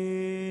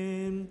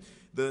then?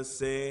 The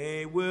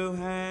saved will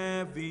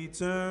have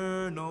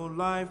eternal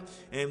life,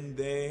 and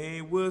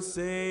they will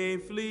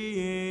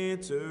safely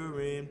enter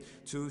in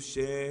to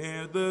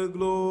share the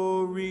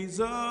glories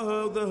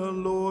of the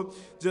Lord.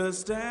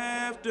 Just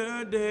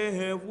after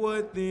death,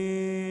 what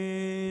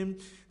then?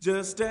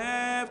 Just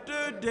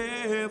after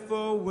death,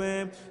 oh,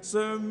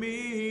 answer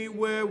me,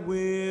 where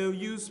will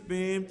you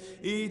spend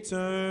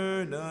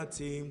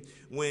eternity?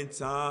 When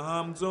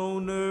times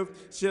on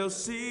earth shall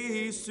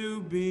cease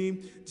to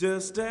be,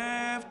 just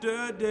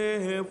after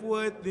death,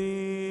 what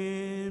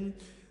then?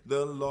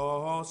 The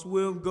lost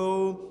will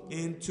go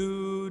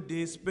into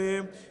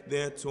despair.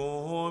 Their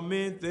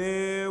torment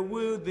there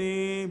will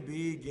then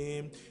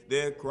begin.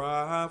 Their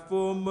cry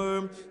for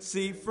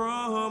mercy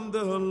from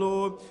the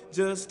Lord.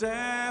 Just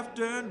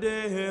after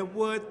death,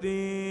 what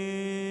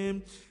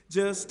then?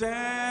 Just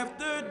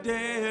after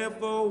death,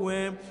 oh,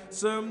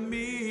 answer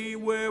me,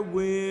 where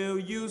will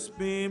you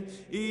spend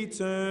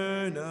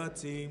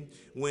eternity?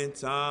 When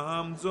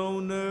times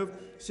on earth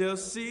shall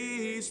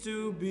cease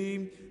to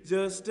be,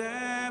 just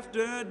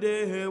after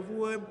death,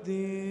 what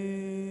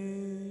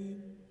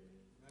then?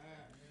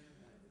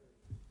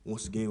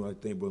 Once again, I'd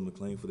like to thank Brother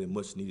McLean for that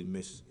much-needed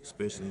message,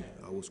 especially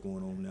what's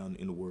going on now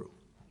in the world.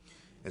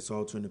 Let's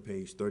all turn to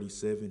page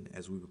 37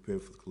 as we prepare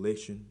for the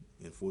collection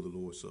and for the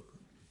Lord's Supper.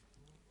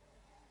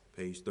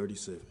 Page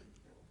 37.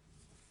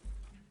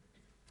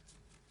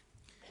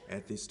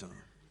 At this time.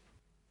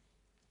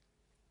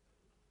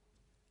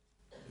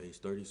 Page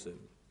 37.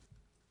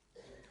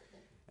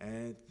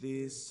 At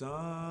this time,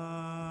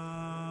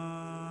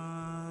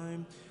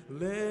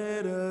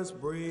 let us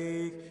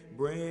break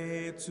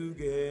bread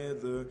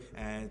together.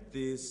 At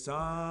this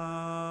time,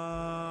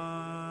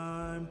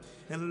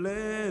 and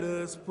let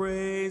us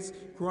praise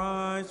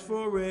Christ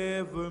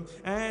forever.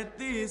 At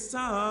this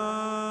time,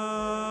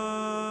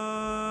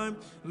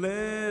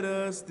 let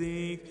us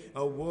think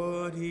of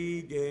what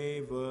he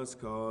gave us,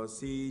 'cause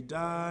he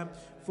died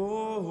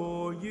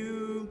for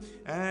you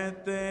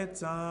at that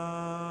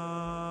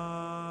time.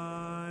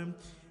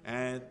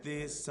 At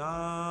this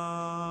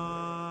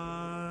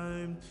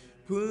time,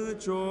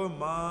 put your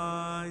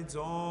minds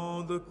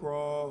on the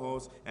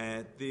cross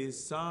at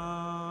this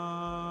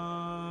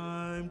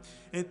time,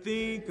 and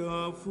think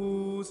of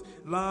whose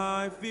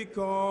life it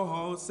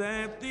costs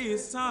at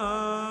this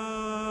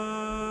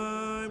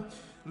time.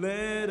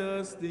 Let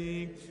us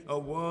think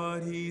of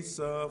what he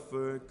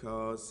suffered,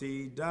 'cause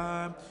he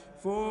died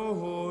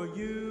for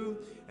you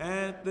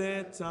at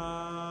that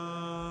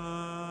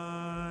time.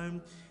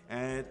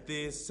 At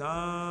this time,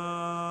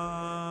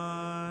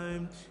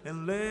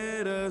 and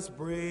let us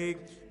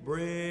break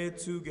bread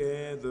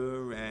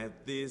together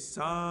at this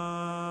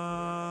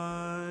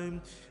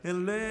time,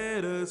 and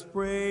let us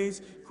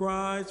praise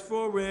Christ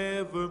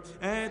forever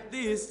at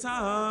this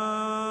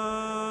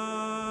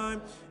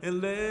time,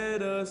 and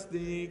let us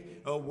think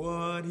of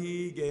what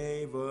he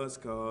gave us,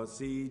 'cause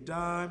he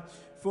died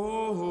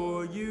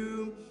for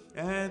you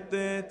at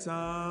that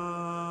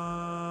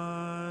time.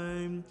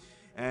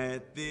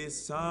 At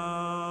this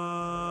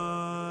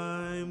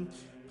time,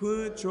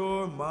 put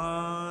your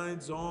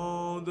minds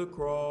on the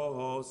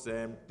cross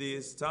at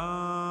this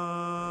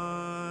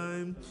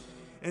time,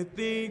 and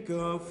think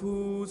of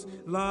whose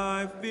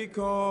life it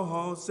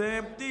costs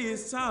at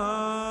this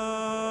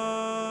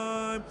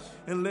time,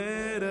 and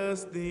let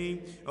us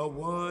think of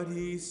what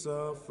he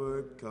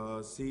suffered,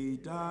 'cause he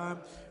died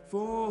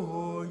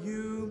for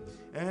you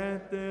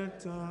at that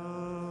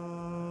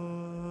time.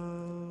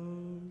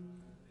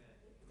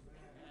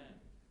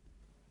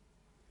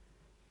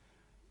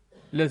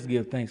 Let's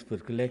give thanks for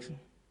the collection.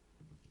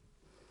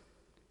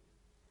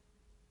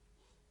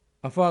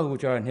 Our Father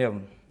which art in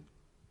heaven,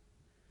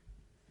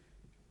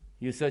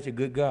 you're such a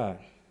good God.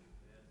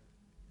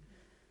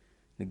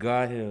 The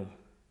God that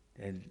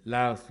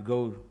allows us to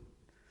go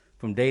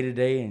from day to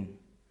day and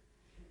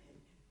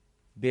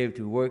be able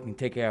to work and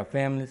take care of our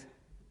families.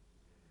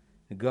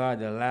 The God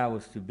that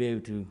allows us to be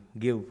able to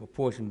give a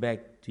portion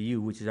back to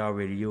you, which is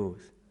already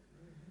yours.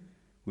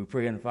 We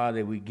pray, in the Father,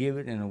 that we give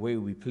it in a way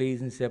we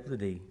please and accept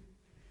today,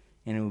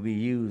 and it will be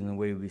used in a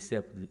way we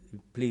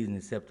please and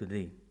accept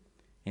today.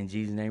 In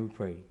Jesus' name we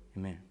pray.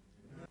 Amen.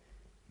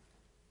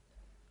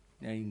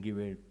 Now you can get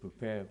ready to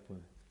prepare for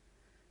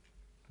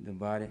the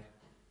body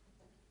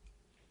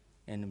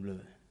and the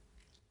blood.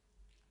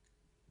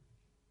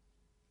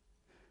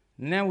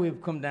 Now we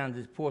have come down to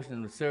this portion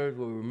of the service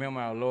where we remember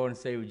our Lord and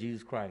Savior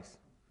Jesus Christ,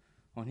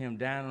 on him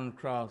dying on the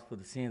cross for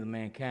the sins of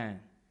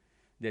mankind,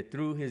 that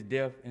through his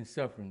death and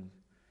suffering,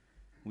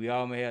 we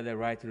all may have that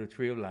right to the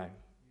tree of life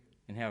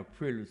and have a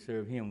privilege to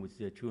serve him, which is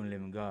the true and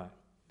living God.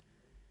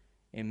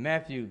 In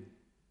Matthew,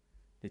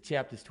 the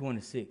chapter's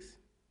 26,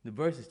 the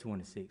verse is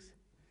 26.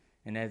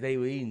 And as they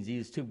were eating,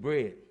 Jesus took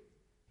bread.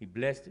 He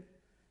blessed it.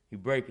 He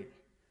broke it.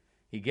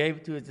 He gave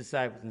it to his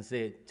disciples and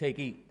said, "Take,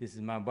 eat. This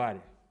is my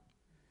body."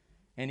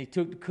 And he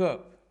took the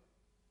cup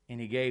and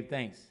he gave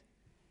thanks.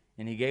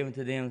 And he gave it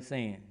to them,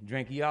 saying,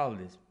 "Drink ye all of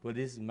this, for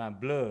this is my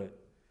blood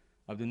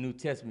of the New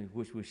Testament,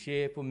 which was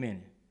shed for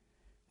many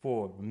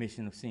for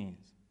remission of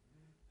sins."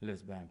 Let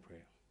us bow in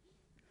prayer.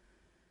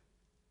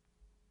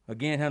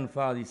 Again, Heavenly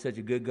Father, you're such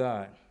a good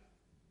God,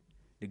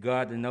 the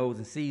God that knows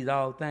and sees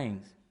all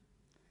things.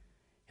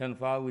 Heavenly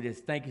Father, we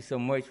just thank you so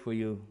much for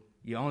your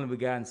only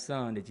begotten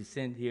Son that you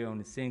sent here on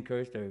the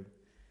sin-cursed earth,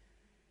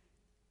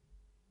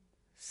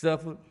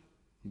 suffered,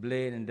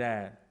 bled, and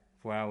died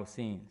for our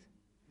sins.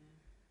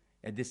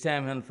 At this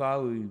time, Heavenly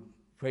Father, we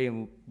pray,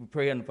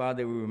 Heavenly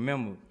Father, that we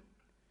remember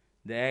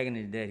the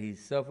agony that he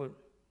suffered,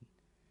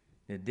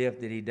 the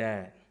death that he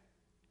died.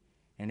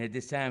 And at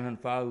this time,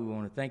 Heavenly Father, we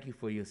want to thank you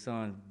for your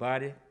Son's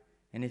body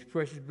and his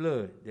precious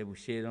blood that was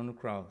shed on the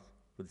cross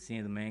for the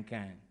sins of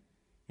mankind.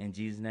 In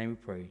Jesus' name we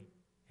pray.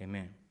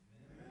 Amen.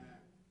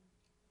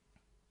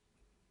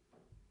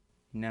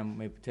 Now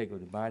may partake of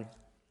the body.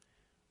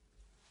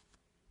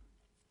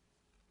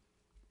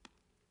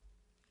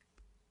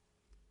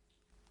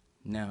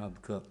 Now of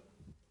the cup.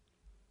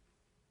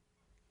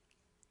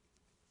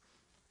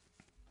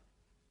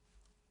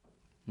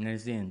 And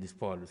that's the end, this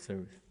part of the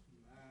service.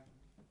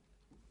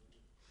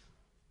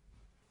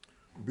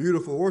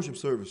 Beautiful worship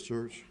service,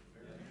 church.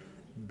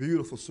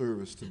 Beautiful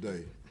service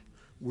today.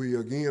 We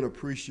again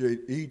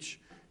appreciate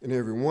each and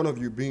every one of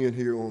you being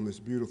here on this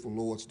beautiful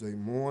Lord's Day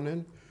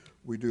morning.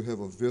 We do have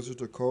a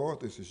visitor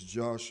card. This is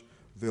Josh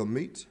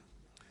Velmeet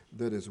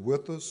that is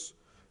with us.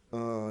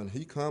 And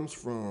he comes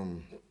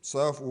from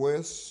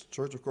Southwest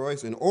Church of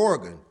Christ in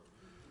Oregon.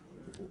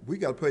 We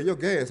got to pay your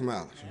gas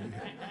mileage.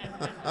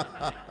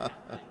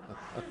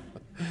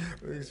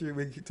 Make sure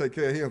we can take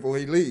care of him before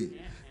he leaves.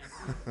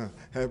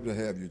 Happy to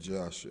have you,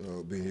 Josh,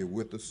 being here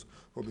with us.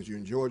 Hope that you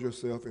enjoyed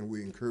yourself, and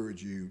we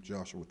encourage you,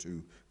 Joshua,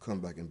 to come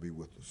back and be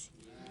with us.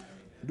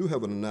 I do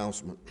have an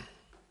announcement.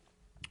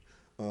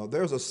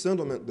 There's a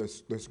sentiment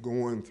that's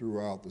going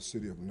throughout the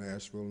city of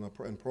Nashville,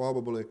 and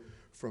probably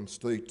from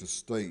state to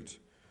state.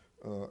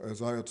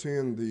 As I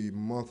attend the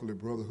monthly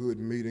brotherhood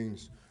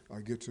meetings,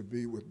 I get to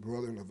be with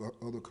brethren of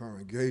other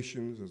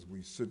congregations as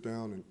we sit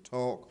down and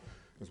talk,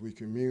 as we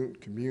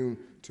commune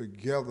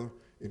together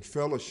in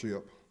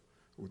fellowship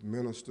with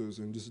ministers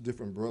and just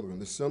different brethren.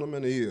 The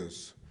sentiment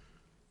is,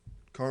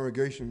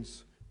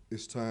 congregations,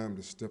 it's time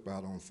to step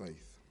out on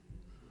faith.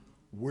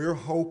 We're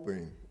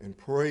hoping and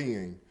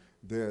praying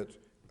that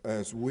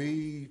as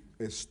we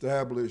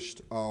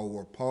established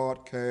our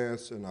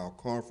podcast and our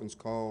conference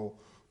call,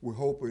 we're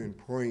hoping and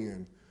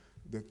praying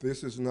that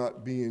this is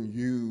not being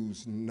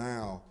used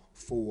now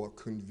for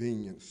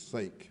convenience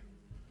sake,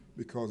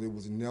 because it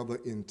was never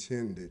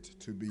intended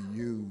to be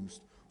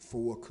used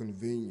for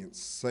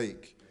convenience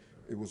sake.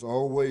 It was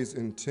always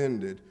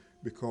intended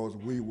because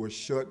we were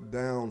shut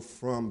down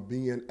from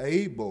being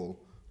able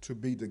to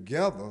be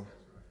together,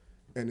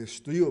 and it's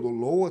still the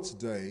Lord's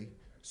Day,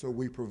 so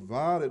we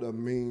provided a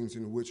means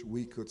in which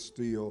we could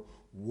still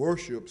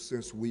worship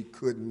since we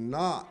could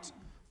not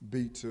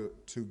be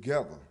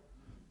together.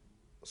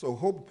 So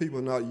hope people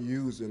are not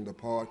using the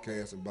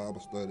podcast and Bible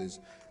studies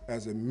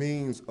as a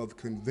means of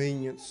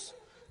convenience.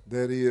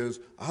 That is,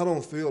 I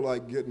don't feel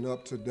like getting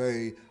up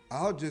today,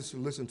 I'll just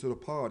listen to the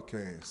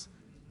podcast.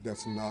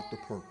 That's not the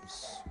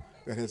purpose.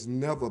 That has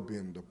never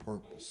been the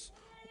purpose.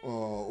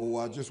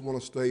 Or I just want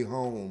to stay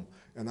home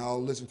and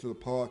I'll listen to the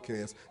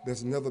podcast.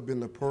 That's never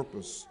been the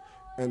purpose.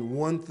 And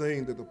one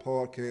thing that the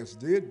podcast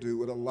did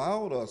do, it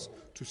allowed us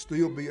to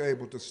still be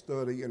able to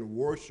study and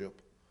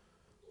worship,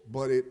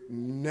 but it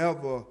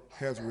never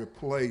has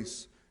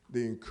replaced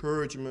the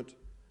encouragement,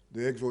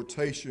 the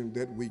exhortation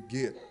that we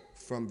get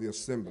from the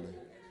assembly.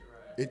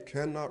 It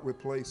cannot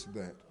replace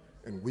that,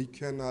 and we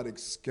cannot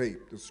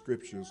escape the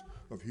scriptures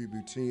of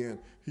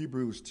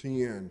Hebrews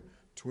 10,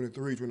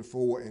 23,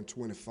 24, and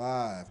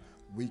 25.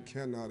 We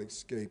cannot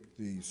escape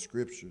these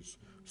scriptures.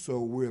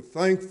 So we're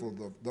thankful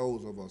of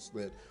those of us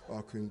that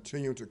are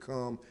continuing to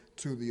come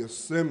to the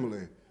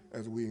assembly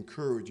as we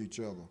encourage each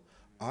other.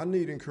 I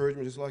need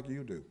encouragement just like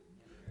you do.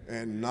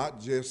 And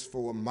not just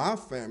for my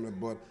family,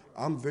 but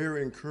I'm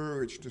very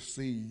encouraged to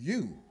see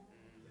you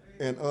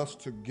and us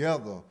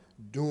together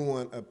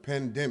during a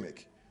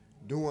pandemic,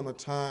 during a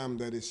time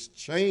that has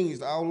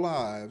changed our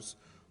lives.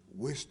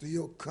 We're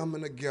still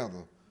coming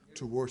together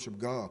to worship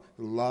God.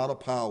 A lot of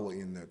power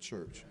in that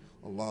church,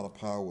 a lot of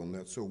power in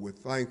that. So we're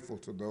thankful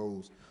to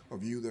those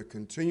of you that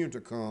continue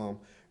to come,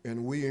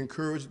 and we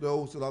encourage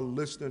those that are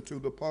listening to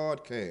the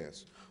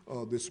podcast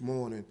this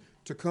morning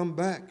to come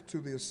back to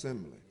the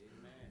assembly.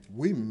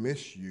 We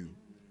miss you,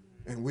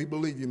 and we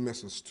believe you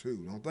miss us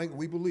too. Don't think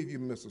we believe you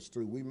miss us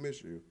too. We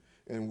miss you,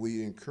 and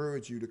we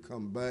encourage you to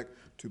come back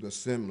to the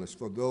assemblies.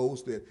 For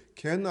those that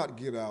cannot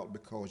get out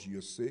because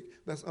you're sick,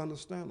 that's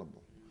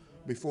understandable.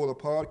 Before the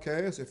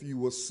podcast, if you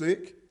were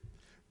sick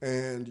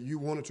and you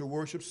wanted to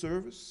worship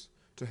service,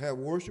 to have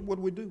worship,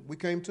 what do? We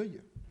came to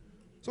you.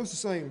 So it's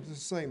the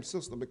same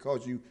system.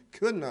 Because you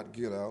could not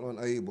get out,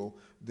 unable,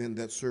 then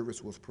that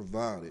service was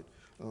provided.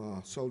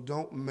 So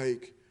don't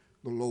make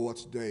the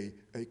Lord's Day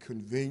a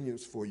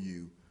convenience for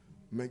you.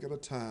 Make it a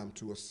time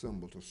to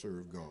assemble to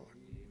serve God.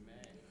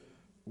 Amen.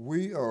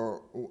 We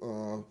are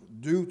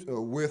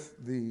with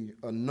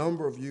a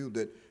number of you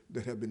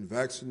that have been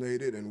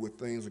vaccinated, and with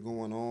things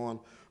going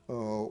on,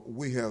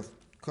 we have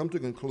come to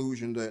the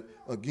conclusion that,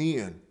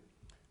 again,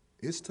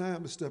 It's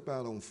time to step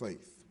out on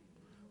faith.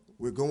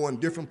 We're going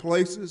different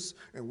places,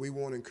 and we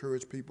want to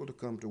encourage people to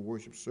come to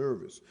worship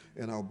service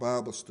and our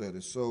Bible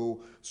study.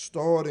 So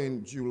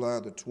starting July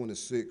the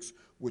 26th,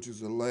 which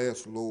is the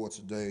last Lord's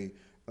Day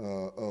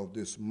of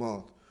this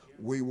month,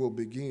 we will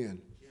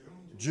begin.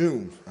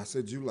 June, I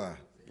said July,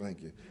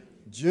 thank you.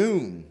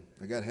 June,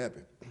 I got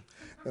happy.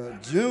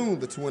 June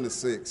the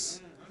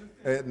 26th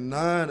at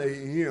 9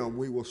 a.m.,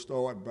 we will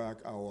start back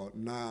our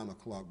 9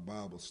 o'clock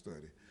Bible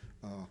study.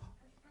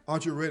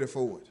 Aren't you ready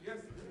for it?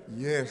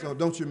 Yes. Oh,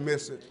 don't you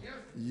miss it?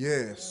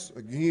 Yes.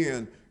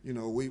 Again, you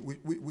know,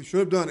 we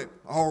should have done it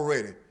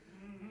already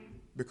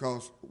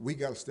because we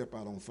got to step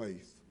out on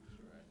faith.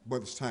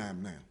 But it's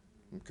time now.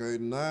 Okay,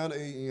 9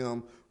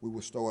 a.m., we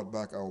will start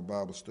back our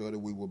Bible study.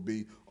 We will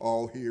be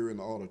all here in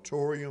the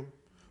auditorium,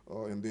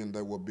 and then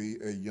there will be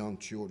a young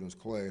children's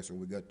class, and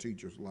we got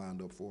teachers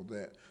lined up for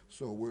that.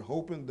 So we're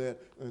hoping that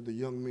the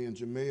young men,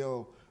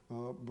 Jamel,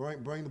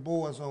 bring the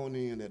boys on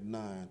in at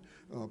 9.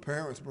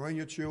 Parents, bring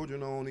your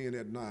children on in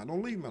at 9.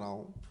 Don't leave them at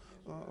home.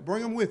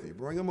 Bring them with you.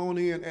 Bring them on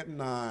in at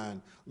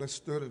 9. Let's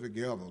study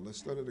together.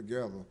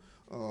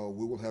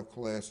 We will have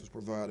classes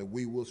provided.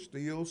 We will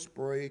still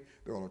spray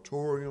the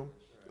auditorium.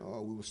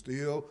 We will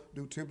still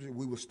do temperature.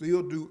 We will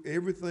still do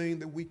everything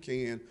that we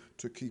can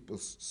to keep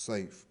us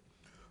safe.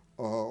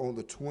 On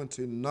the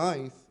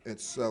 29th at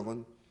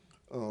 7,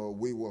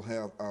 we will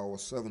have our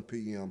 7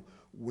 p.m.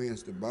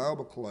 Wednesday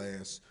Bible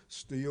class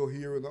still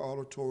here in the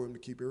auditorium to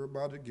keep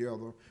everybody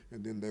together,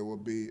 and then there will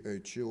be a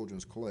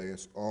children's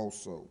class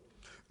also.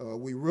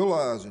 We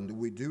realize and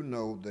we do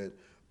know that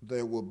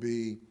there will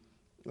be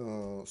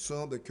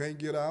some that can't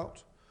get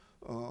out.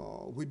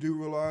 We do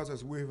realize,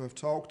 as we have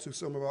talked to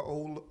some of our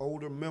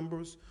older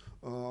members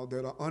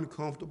that are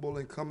uncomfortable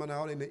in coming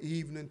out in the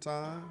evening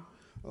time,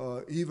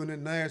 even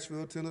in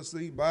Nashville,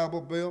 Tennessee, Bible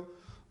Belt,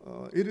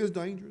 it is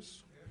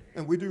dangerous.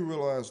 And we do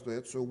realize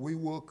that, so we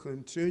will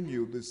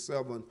continue this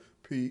 7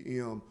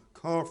 p.m.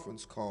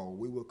 conference call.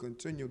 We will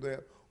continue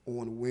that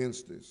on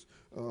Wednesdays.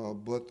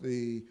 But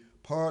the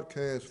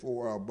podcast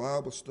for our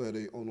Bible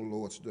study on the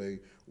Lord's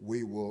Day,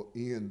 we will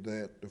end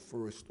that the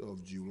 1st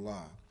of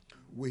July.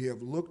 We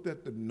have looked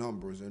at the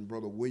numbers, and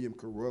Brother William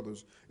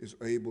Carruthers is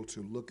able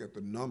to look at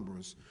the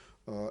numbers,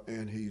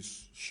 and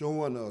he's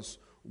showing us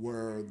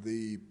where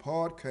the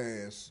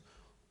podcast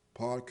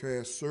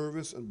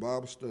service and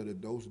Bible study,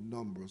 those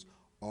numbers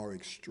are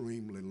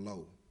extremely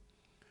low.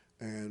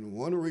 And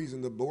one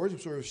reason the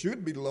worship service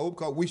should be low,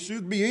 because we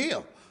should be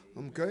here.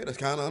 Okay, that's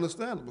kind of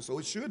understandable, so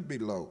it should be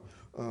low.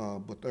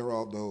 But there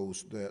are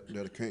those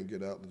that can't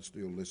get out and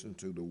still listen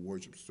to the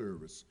worship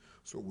service.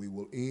 So we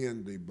will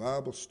end the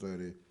Bible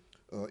study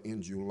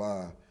in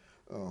July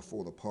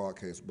for the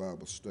podcast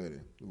Bible study.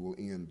 We will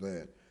end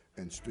that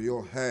and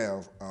still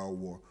have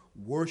our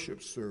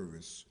worship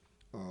service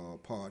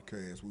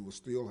podcast. We will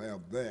still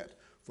have that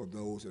for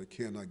those that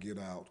cannot get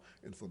out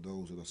and for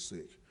those that are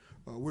sick.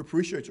 We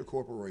appreciate your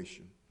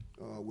cooperation.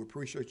 We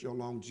appreciate your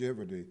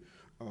longevity.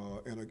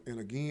 And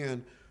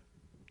again,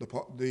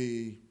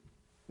 the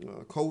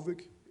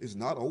COVID is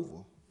not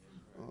over.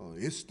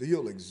 It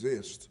still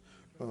exists.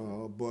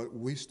 But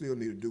we still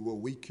need to do what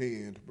we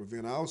can to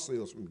prevent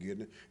ourselves from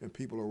getting it and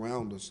people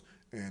around us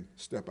and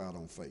step out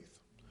on faith.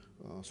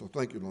 So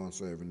thank you, Lawrence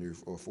Avenue,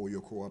 for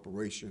your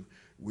cooperation.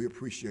 We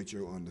appreciate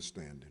your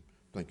understanding.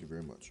 Thank you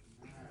very much.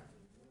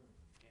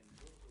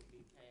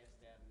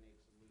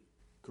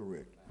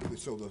 Correct.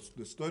 So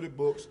the study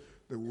books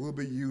that we'll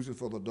be using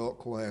for the adult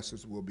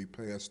classes will be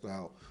passed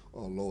out,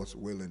 Lord's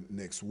willing,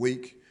 next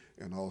week,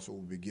 and also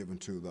will be given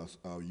to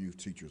our youth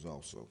teachers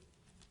also.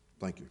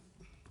 Thank you.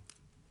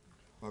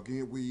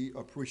 Again, we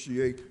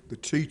appreciate the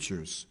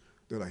teachers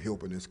that are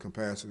helping this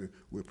capacity.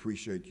 We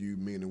appreciate you,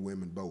 men and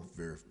women, both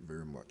very,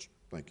 very much.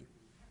 Thank you.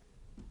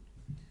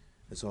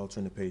 Let's all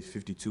turn to page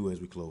 52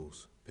 as we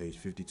close. Page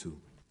 52.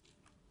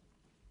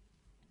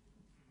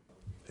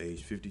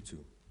 Page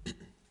 52.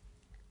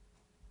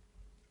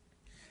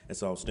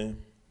 Let's all stand.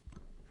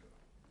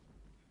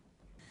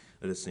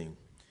 Let us sing.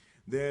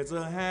 There's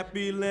a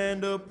happy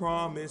land of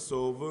promise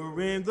over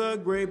in the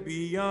great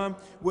beyond,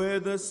 where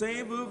the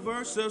saints of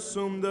earth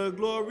assume the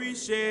glory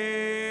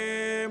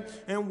share,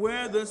 and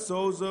where the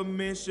souls of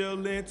men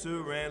shall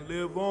enter and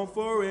live on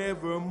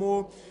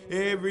forevermore.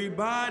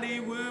 Everybody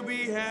will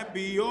be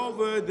happy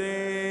over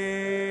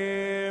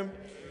there.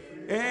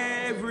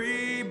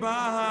 Everybody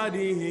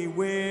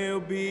will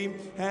be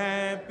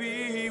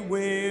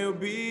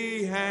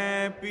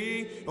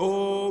happy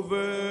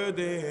over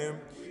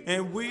there.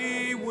 And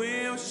we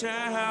will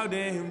shout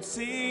and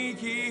sing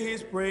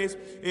his praise.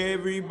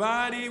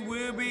 Everybody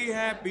will be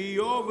happy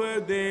over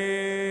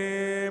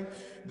there.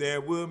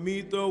 There we'll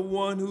meet the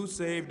one who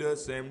saved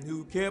us and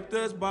who kept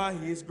us by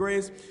his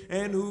grace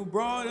and who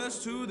brought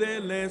us to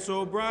that land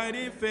so bright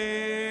and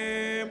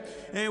fair.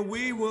 And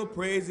we will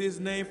praise his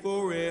name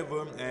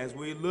forever as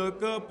we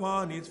look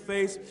upon his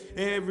face.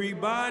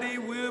 Everybody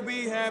will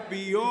be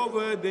happy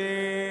over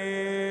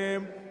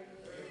there.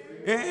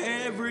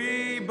 Everybody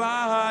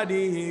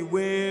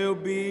will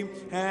be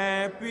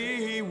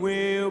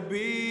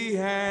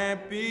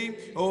happy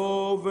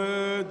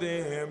over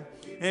there.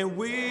 And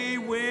we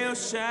will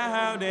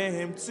shout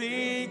and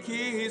sing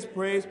his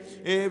praise.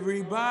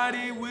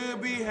 Everybody will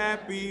be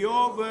happy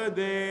over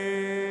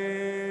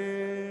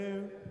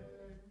there.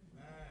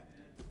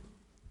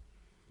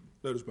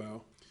 Let us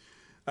bow.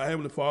 Our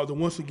Heavenly Father,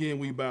 once again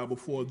we bow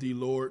before thee,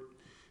 Lord,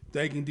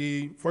 thanking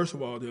thee, first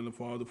of all, Heavenly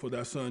Father, for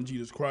thy Son,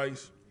 Jesus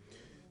Christ.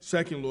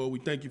 Second, Lord, we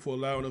thank you for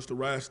allowing us to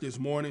rise this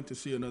morning to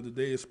see another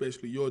day,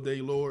 especially your day,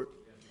 Lord.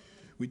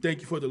 We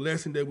thank you for the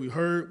lesson that we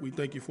heard. We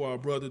thank you for our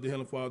brother, the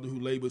Heavenly Father, who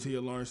labors here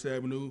at Lawrence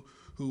Avenue,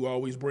 who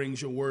always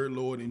brings your word,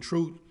 Lord, in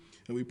truth.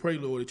 And we pray,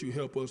 Lord, that you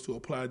help us to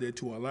apply that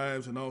to our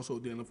lives and also,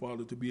 the Heavenly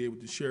Father, to be able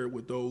to share it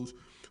with those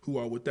who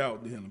are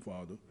without the Heavenly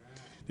Father.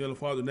 The Heavenly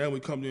Father, now we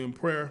come to you in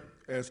prayer,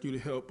 ask you to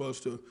help us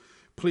to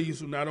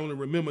please not only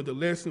remember the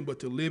lesson, but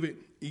to live it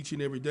each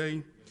and every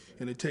day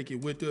and to take it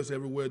with us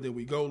everywhere that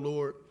we go,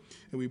 Lord.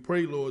 And we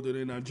pray, Lord, that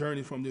in our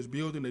journey from this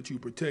building that you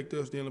protect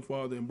us, dear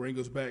Father, and bring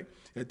us back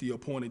at the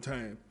appointed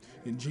time.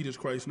 In Jesus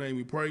Christ's name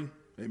we pray.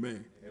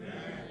 Amen.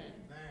 Amen.